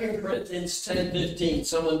 2 Corinthians 10:15.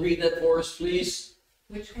 Someone read that for us, please.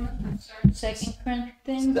 Which one? I'm sorry. 2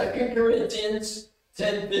 Corinthians. 2 Corinthians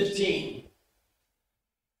 10:15.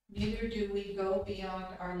 Neither do we go beyond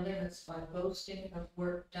our limits by boasting of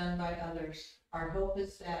work done by others. Our hope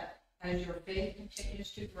is that as your faith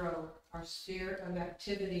continues to grow, our sphere of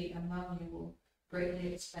activity among you will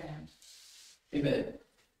greatly expand. Amen.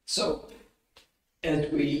 So,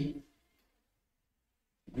 as we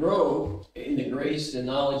grow in the grace and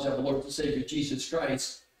knowledge of the Lord and Savior Jesus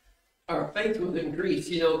Christ, our faith will increase.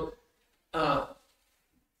 You know,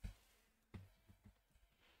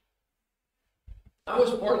 I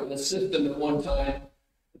was part of a system at one time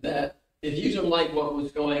that if you didn't like what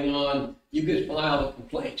was going on, you could file a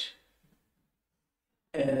complaint.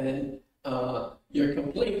 And your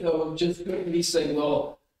complaint, though, just couldn't be saying,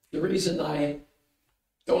 well, the reason I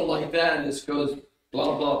don't like that is because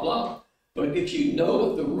blah, blah, blah. But if you know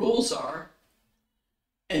what the rules are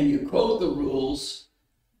and you quote the rules,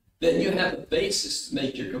 then you have a basis to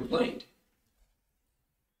make your complaint.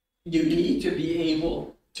 You need to be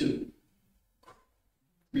able to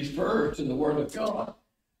refer to the Word of God.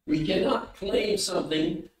 We cannot claim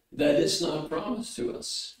something that is not promised to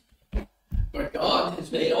us. But God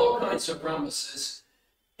has made all kinds of promises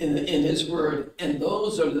in His Word, and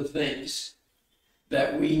those are the things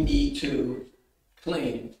that we need to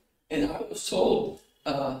claim. And I was told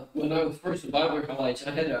when I was first in Bible college,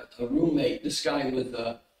 I had a roommate. This guy was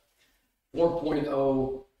a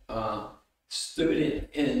 4.0 student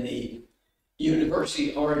in the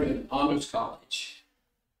University of Oregon Honors College.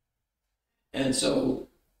 And so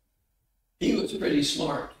he was pretty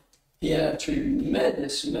smart. He had a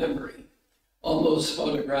tremendous memory, almost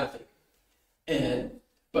photographic.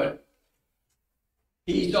 But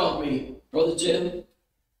he taught me, Brother Jim,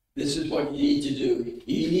 this is what you need to do.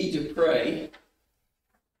 You need to pray,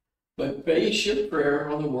 but base your prayer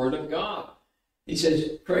on the Word of God. He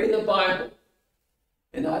says, pray the Bible.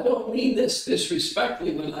 And I don't mean this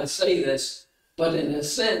disrespectfully when I say this, but in a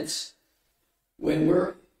sense, when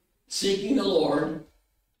we're seeking the Lord,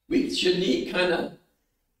 we should need kind of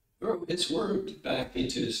throw His Word back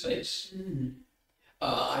into His face.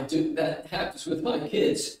 I do that happens with my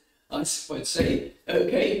kids. I would say,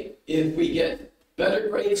 okay, if we get better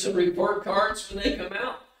grades on report cards when they come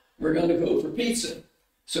out, we're going to go for pizza.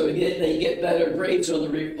 So they get better grades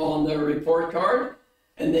on their report card,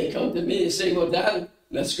 and they come to me and say, well, Dad,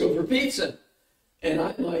 let's go for pizza. And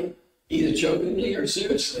I might either jokingly or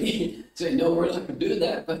seriously say, no, we're not going to do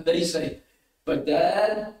that. But they say, but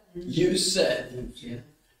Dad, you said.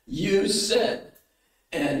 You said.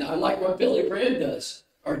 And I like what Billy Graham does,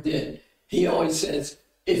 or did. He always says,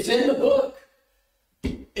 it's in the book.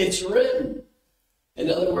 It's written. In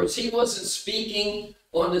other words, he wasn't speaking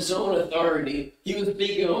on his own authority. He was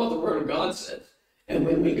speaking on what the Word of God says. And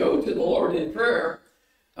when we go to the Lord in prayer,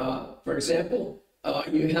 for example,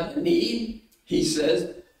 you have a need, He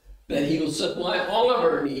says that He will supply all of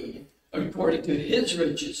our need according to His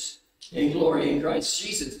riches in glory in Christ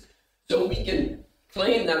Jesus. So we can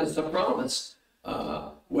claim that as a promise,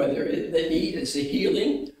 whether the need is a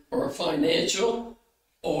healing or a financial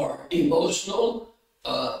or emotional,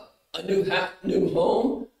 a new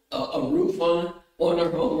home, a roof on our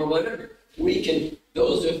home or whatever.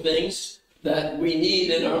 Those are things that we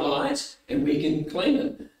need in our lives, and we can claim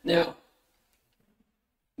them. Now,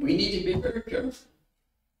 we need to be very careful.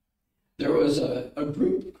 There was a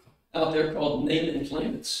group out there called name and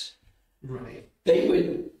claimants. Right. They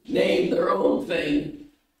would name their own thing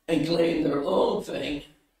and claim their own thing.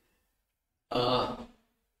 I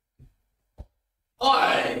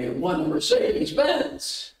want a Mercedes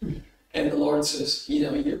Benz. And the Lord says, you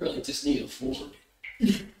know, you really just need a Ford.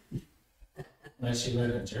 Unless you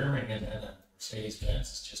live in Germany and then a Mercedes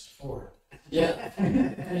Benz is just a Ford. Yeah.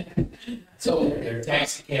 So, There are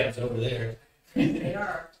taxi cabs over there. They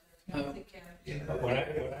are. But what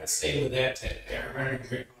I say with that to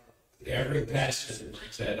every pastor that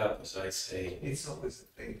brings that up is I say, It's always the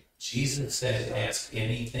thing. Jesus said, ask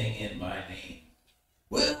anything in my name.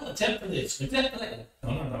 Well, attempt for this, attempt for that.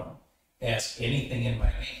 No. Ask anything in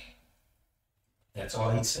my name. That's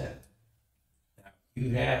all he said. Now,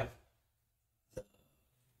 you have the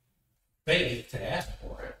faith to ask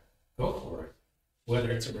for it, go for it,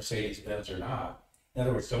 whether it's a Mercedes Benz or not. In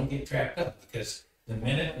other words, don't get trapped up, because the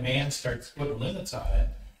minute man starts putting limits on it,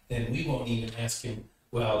 then we won't even ask him,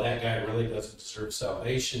 well, that guy really doesn't deserve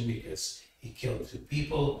salvation because he killed 2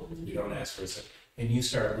 people. We don't ask for it. And you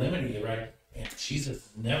start limiting it, right? And Jesus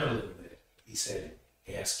never limited it. He said,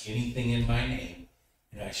 ask anything in my name,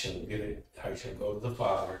 and I shall give it. I shall go to the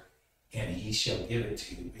Father, and he shall give it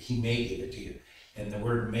to you. He may give it to you. And the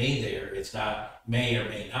word may there, it's not may or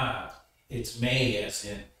may not. It's may, as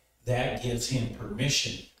in that gives him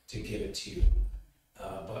permission to give it to you.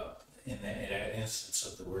 But in that instance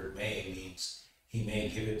of the word may means he may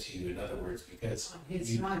give it to you. In other words, because On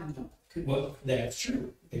his mind, though. well, that's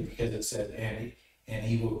true, because it said, and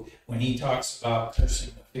he will, when he talks about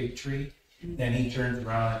cursing the fig tree, then he turns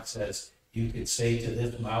around and says, you could say to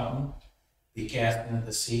this mountain, be cast into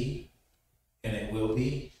the sea, and it will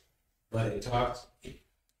be, but it talks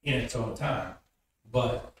in its own time.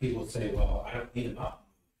 But people say, well, I don't need a mountain.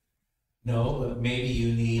 No, but maybe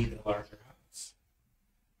you need a larger house.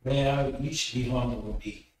 Well, you should be humble and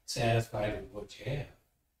be satisfied with what you have.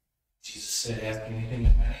 Jesus said, ask anything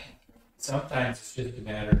in my name. Sometimes it's just a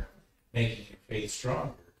matter of making your faith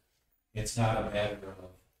stronger. It's not a matter of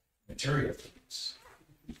material things.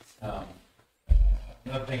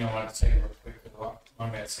 Another thing I want to say real quick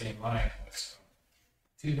along that same line was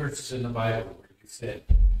 2 verses in the Bible where you said,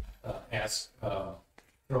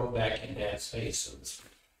 throw it back in Dad's face, so to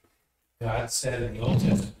speak. God said in the Old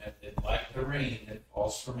Testament that like the rain that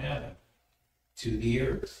falls from heaven to the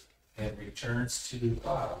earth and returns to the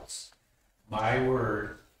clouds, my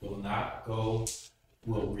word will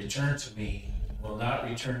return to me, will not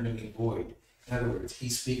return to me void. In other words, he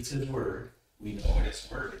speaks his word, we know what his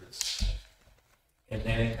word is, and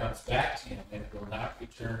then it comes back to him and it will not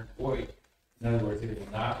return void. In other words, it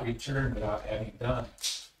will not return without having done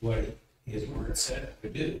what his word said it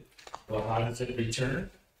would do. Well, how does it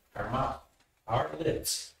return? Our mouth, our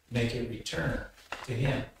lips make it return to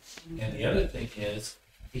him. And the other thing is,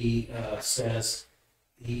 he says,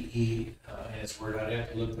 in his word, I'd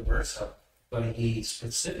have to look the verse up, but he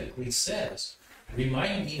specifically says,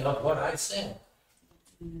 remind me of what I said.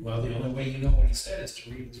 Well, the only way you know what he said is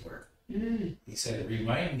to read his word. He said,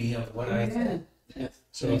 remind me of what I said.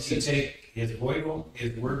 So if you take his word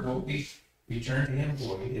won't be returned to him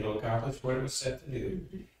void. It'll accomplish what it was set to do.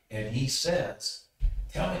 And he says,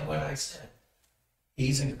 tell me what I said.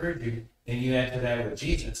 He's encouraged you. Then you add to that with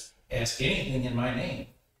Jesus, ask anything in my name.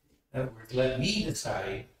 In other words, let me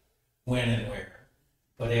decide when and where.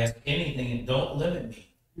 But ask anything and don't limit me.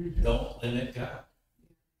 Don't limit God.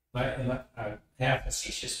 I'm half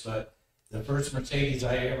facetious, but the first Mercedes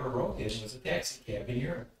I ever rode in was a taxi cab in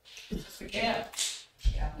Europe. It's a cab.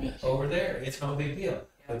 Over there, it's no big deal.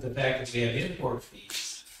 But the fact that we have import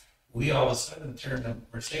fees, we all of a sudden turn the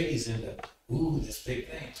Mercedes into, this big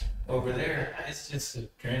thing. Over there, it's just a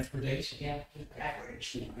transportation. Yeah,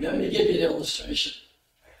 exactly. let me give you an illustration.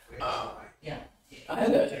 Yeah. I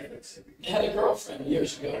had a girlfriend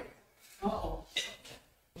years ago. Uh-oh.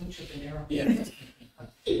 Entrepreneur. Yeah.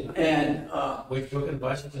 And Which book of the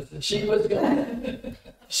Bible is this? she was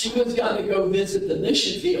gonna go visit the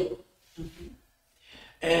mission field.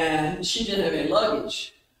 And she didn't have any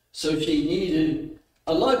luggage. So she needed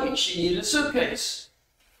a luggage. She needed a suitcase.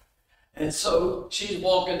 And so she's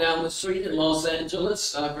walking down the street in Los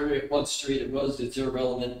Angeles. I forget what street it was. It's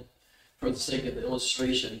irrelevant for the sake of the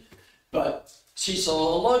illustration. But she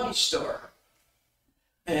saw a luggage store.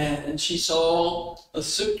 And she saw a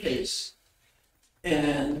suitcase.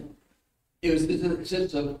 And it was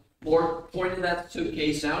just a Lord pointed that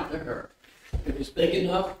suitcase out to her. It was big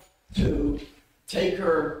enough to take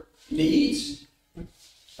her needs,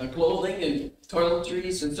 clothing and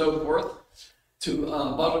toiletries and so forth, to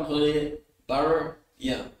Barranquilla,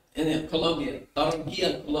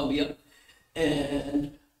 Colombia,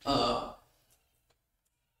 and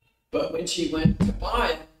But when she went to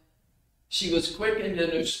buy it, she was quickened in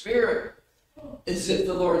her spirit, as if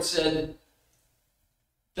the Lord said,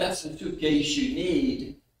 that's the suitcase you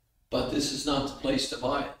need, but this is not the place to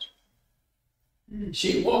buy it.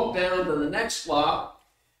 She walked down to the next block,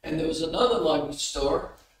 and there was another luggage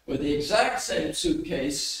store with the exact same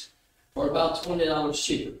suitcase for about $20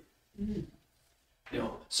 cheaper. You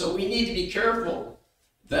know, so we need to be careful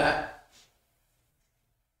that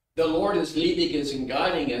the Lord is leading us and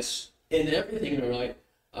guiding us in everything in our life.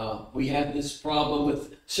 We have this problem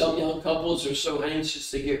with some young couples are so anxious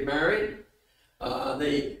to get married.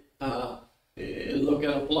 They look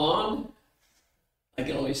at a blonde. I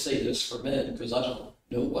can only say this for men because I don't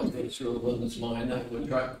know what goes through a woman's mind. I would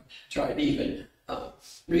try to even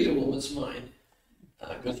read a woman's mind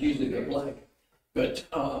because usually they're black. But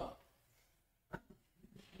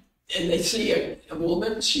and they see a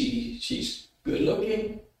woman. She's good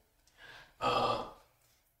looking.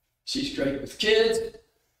 She's great with kids.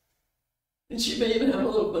 And she may even have a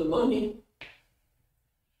little bit of money.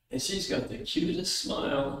 And she's got the cutest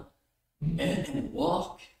smile and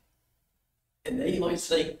walk. And they might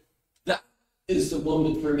think, that is the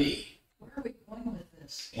woman for me. Where are we going with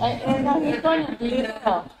this? I know you're going to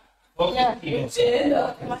detail. Yeah. They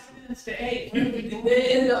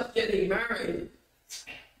end up getting married.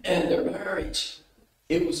 And their marriage,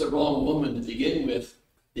 it was the wrong woman to begin with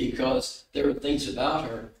because there were things about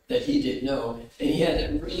her that he didn't know, and he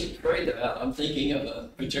hadn't really prayed about. I'm thinking of a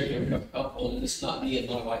particular couple, and it's not me and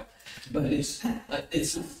my wife, but it's a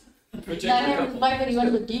particular I never couple. like when you go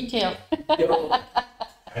to the detail. You know,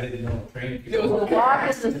 I didn't know train there was people. a- Walk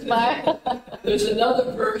is a smile. There's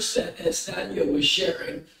another verse that as Daniel was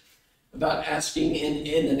sharing about asking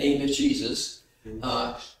in the name of Jesus, and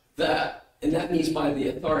that means by the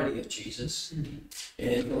authority of Jesus,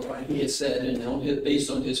 and what he has said, and based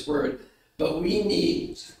on his word. But we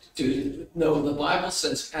need to know the Bible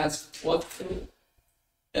says, ask what thing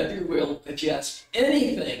of your will, if you ask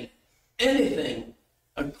anything,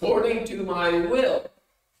 according to my will,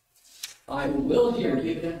 I will hear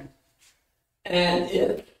you. And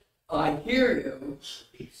if I hear you,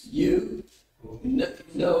 you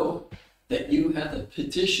know that you have the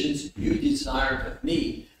petitions you desire of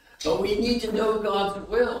me. But we need to know God's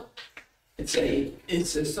will and say,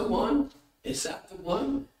 is this the one? Is that the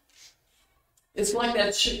one? It's like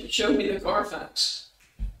that show me the Carfax.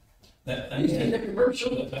 Let You seen the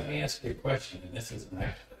commercial? me ask you a question, and this is an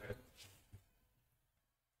hypothetical.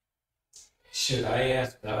 Should I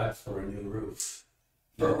ask God for a new roof?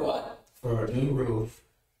 For what? For a new roof,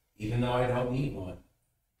 even though I don't need one,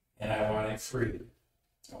 and I want it free.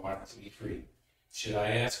 I want it to be free. Should I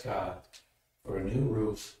ask God for a new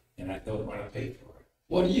roof and I don't want to pay for it?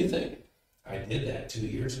 What do you think? I did that 2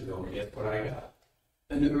 years ago, and guess what I got?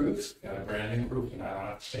 A new roof? Got a brand new roof, and I don't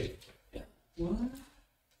have to pay for it. What?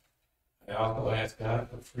 I also asked God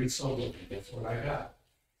for free solar, and guess what I got?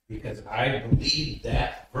 Because I believe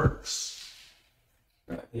that verse.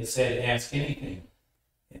 Right. It said, ask anything.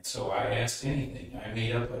 And so I asked anything. I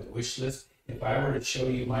made up a wish list. If I were to show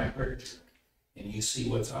you my picture and you see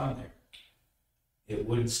what's on there, it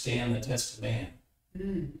wouldn't stand the test of man.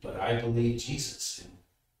 But I believe Jesus. And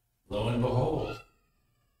lo and behold,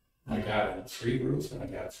 I got a free roof and I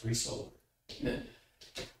got free solar. Amen.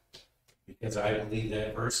 Because I believe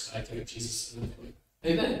that verse, I took Jesus to the foot.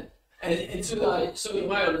 Amen. And so do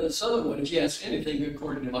I on this other one, if you ask anything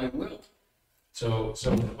according to my will. So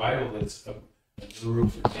the Bible is a new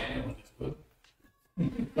roof for Daniel in his book.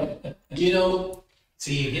 You know,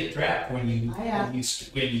 See, you get trapped when you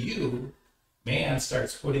man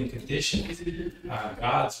starts putting conditions on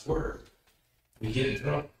God's word. We get in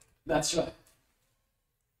trouble. that's right.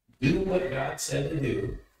 Do what God said to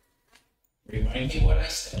do. Remind me what I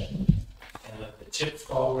said, and let the chips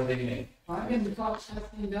fall where they may. I've been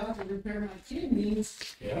asking God to repair my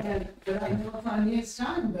kidneys, Yeah. but I know if I need it's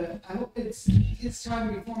time, but I hope it's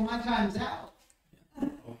time before my time's out.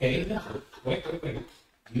 Okay. Wait.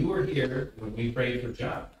 You were here when we prayed for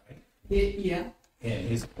John, right? Yeah, And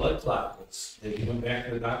his blood clot was, they went back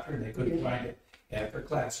to the doctor and they couldn't find it. After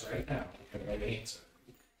class right now, we're gonna have an answer.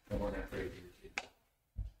 And we're gonna pray for your kid.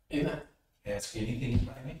 Amen. Ask anything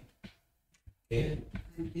by me. Okay?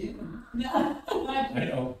 yeah. I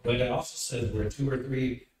know, but it also says where 2 or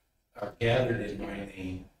 3 are gathered in my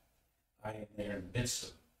name, I am there in the midst of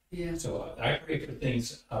them. Yeah. So I pray for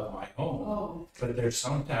things of my own, Oh, but there's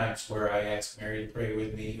some times where I ask Mary to pray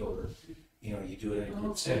with me, or, you know, you do it in a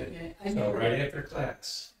group setting. okay. I So never- right after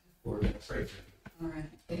class, we're gonna pray for you. All right.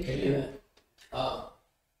 Thank Okay. you. Amen.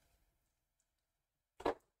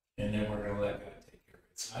 And then we're gonna let God take care of it.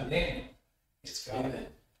 It's not Daniel, it's God. Amen.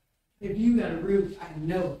 If you got a roof, I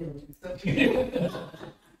know he'll do something.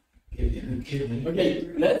 Give you a new kidney. Okay,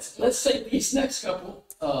 let's take these next couple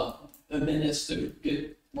minutes to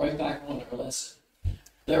get right back on our lesson.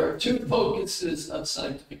 There are two focuses of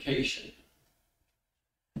sanctification.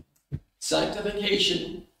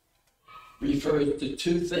 Sanctification refers to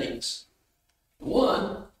two things.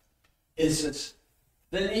 One is its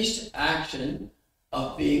finished action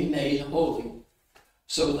of being made holy,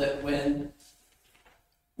 so that when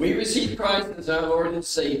we receive Christ as our Lord and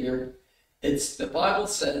Savior, the Bible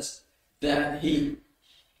says that this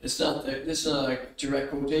is not a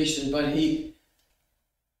direct quotation, but he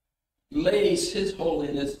lays his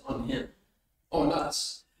holiness on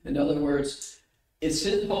us. In other words, it's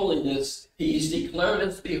his holiness. He's declared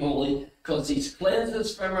us to be holy because he's cleansed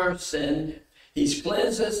us from our sin. He's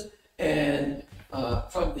cleansed us and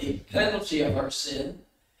from the penalty of our sin.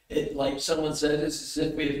 It, like someone said, it's as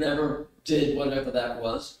if we've never did whatever that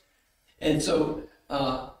was. And so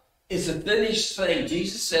it's a finished thing.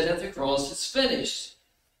 Jesus said at the cross, it's finished.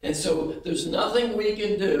 And so there's nothing we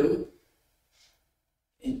can do.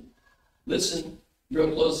 And listen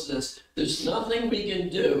real close to this. There's nothing we can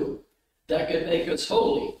do that could make us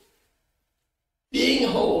holy. Being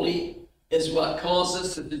holy is what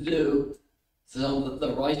causes us to do some of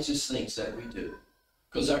the righteous things that we do,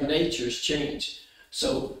 because our nature's changed.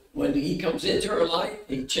 So when he comes into our life,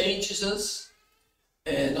 he changes us.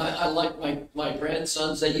 And I like my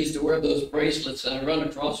grandsons, they used to wear those bracelets, and I run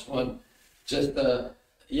across one just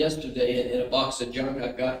yesterday in a box of junk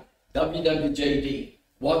I got, WWJD,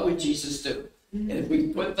 what would Jesus do? And if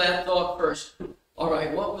we put that thought first, all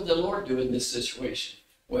right, what would the Lord do in this situation?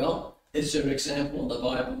 Well, is there an example in the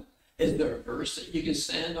Bible? Is there a verse that you can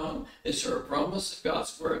stand on? Is there a promise of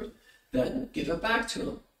God's word? Then give it back to him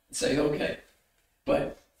and say, okay.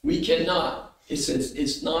 But we cannot. It says,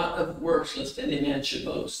 it's not of works lest any man should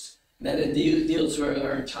boast. And that it deals with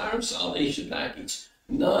our entire salvation package.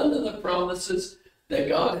 None of the promises that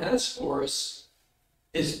God has for us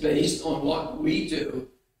is based on what we do.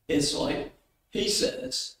 It's like he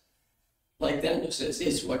says, like Daniel says,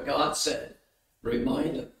 it's what God said.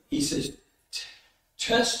 Remind him. He says,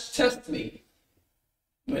 test me.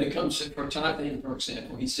 When it comes to for tithing, for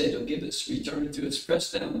example, he said he'll give us, return it to us,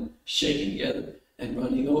 pressed down, shaken together, and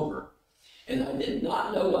running over. And I did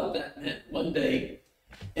not know what that meant one day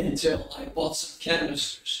until I bought some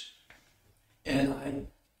canisters. And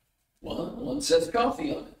one says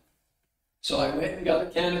coffee on it. So I went and got a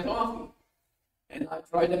can of coffee. And I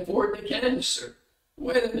tried to pour it in the canister.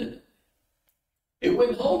 Wait a minute. It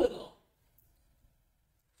wouldn't hold it all.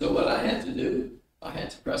 So what I had to do, I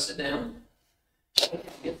had to press it down,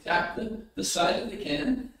 tap the side of the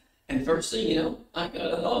can, and first thing you know, I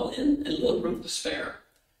got it all in and a little room to spare.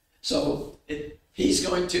 So he's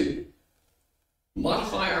going to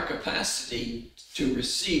modify our capacity to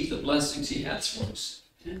receive the blessings he has for us.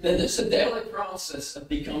 Then there's a daily process of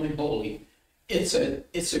becoming holy. It's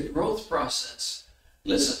a growth process.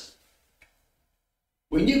 Listen,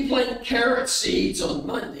 when you plant carrot seeds on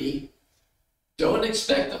Monday, don't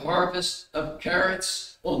expect a harvest of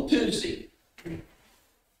carrots on Tuesday.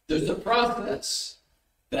 There's a process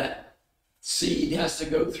that seed has to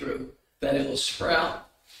go through, that it'll sprout.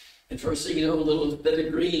 And first thing you know, a little bit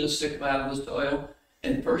of green will stick out of the soil.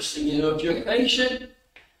 And first thing you know, if you're patient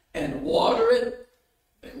and water it,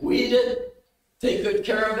 and weed it, take good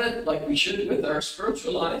care of it, like we should with our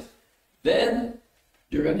spiritual life, then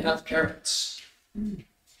you're going to have carrots.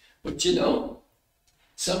 But you know,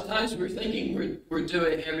 sometimes we're thinking we're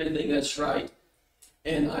doing everything that's right.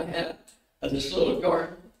 And I had this little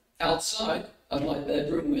garden outside of my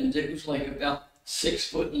bedroom, and it was like about 6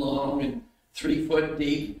 foot long and 3 foot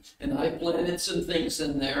deep. And I planted some things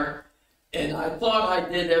in there, and I thought I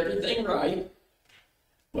did everything right,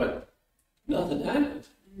 but nothing happened.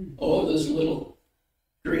 Oh, there's a little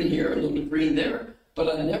green here, a little green there,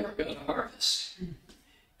 but I never got a harvest.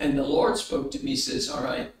 And the Lord spoke to me, says, all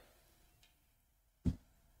right,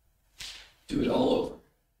 do it all over.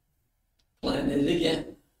 Plant it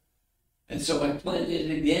again. And so I planted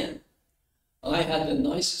it again. I had the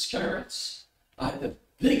nicest carrots. I had the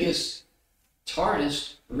biggest,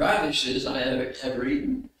 tartest radishes I had ever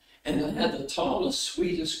eaten. And I had the tallest,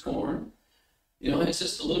 sweetest corn. You know, it's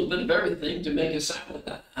just a little bit of everything to make a salad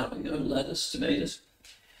out of, you know, lettuce, tomatoes.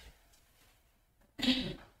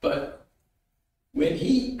 But when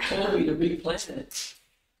he told me to replant it,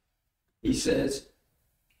 he says,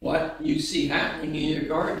 what you see happening in your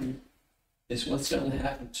garden is what's going to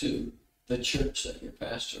happen to the church that you're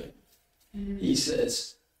pastoring. Mm-hmm. He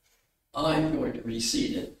says, I'm going to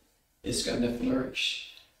reseed it. It's going to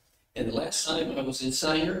flourish. And the last time I was in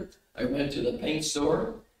Sanger, I went to the paint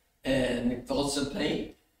store, and felt some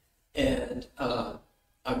pain. And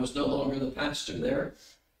I was no longer the pastor there.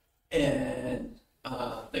 And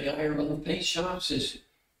the guy who ran the paint shop says,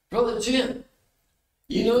 Brother Jim,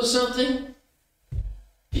 you know something?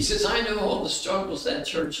 He says, I know all the struggles that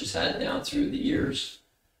church has had down through the years,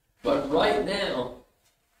 but right now,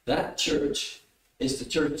 that church is the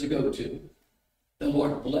church to go to. The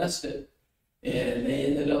Lord blessed it, and they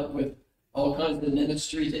ended up with all kinds of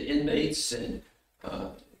ministries to inmates and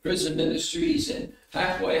prison ministries and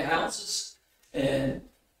halfway houses, and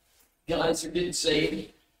guys are getting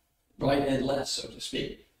saved right and left, so to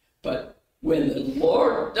speak. But when the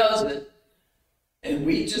Lord does it, and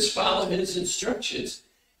we just follow his instructions,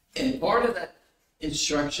 and part of that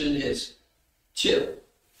instruction is chill.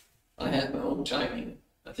 I have my own timing.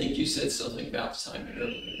 I think you said something about timing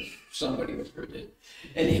earlier. Somebody heard it.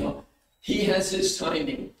 Anyhow, he has his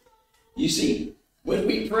timing. You see, when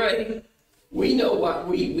we pray, we know what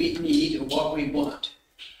we need and what we want.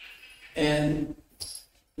 And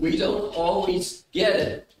we don't always get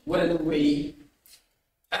it when we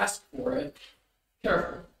ask for it.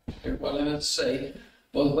 Careful, hear what I'm going to say.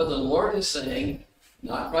 But what the Lord is saying,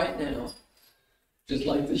 not right now. Just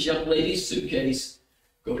like this young lady's suitcase,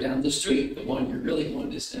 go down the street. The one you really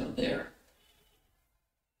want is down there.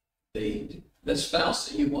 The spouse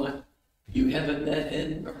that you want, you haven't met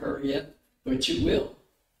him or her yet, but you will.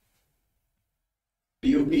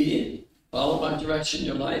 Be obedient, follow my direction in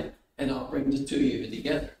your life, and I'll bring the two of you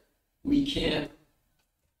together. We can't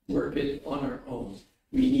work it on our own.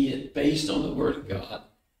 We need it based on the Word of God,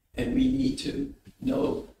 and we need to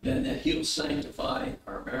know then that he'll sanctify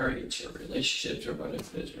our marriage, our relationships, or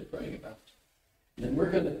whatever it is we're praying about. And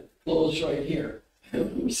we're going to close right here.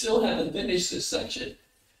 We still haven't finished this section.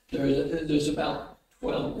 There's about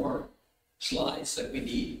 12 more slides that we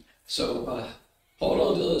need. So hold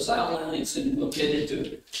on to those outlines and we'll get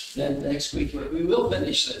into that next week. But we will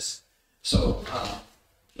finish this. So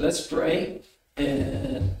let's pray,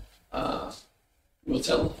 and we'll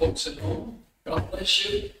tell the folks at home, God bless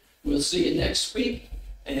you. We'll see you next week,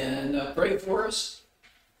 and pray for us.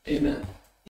 Amen.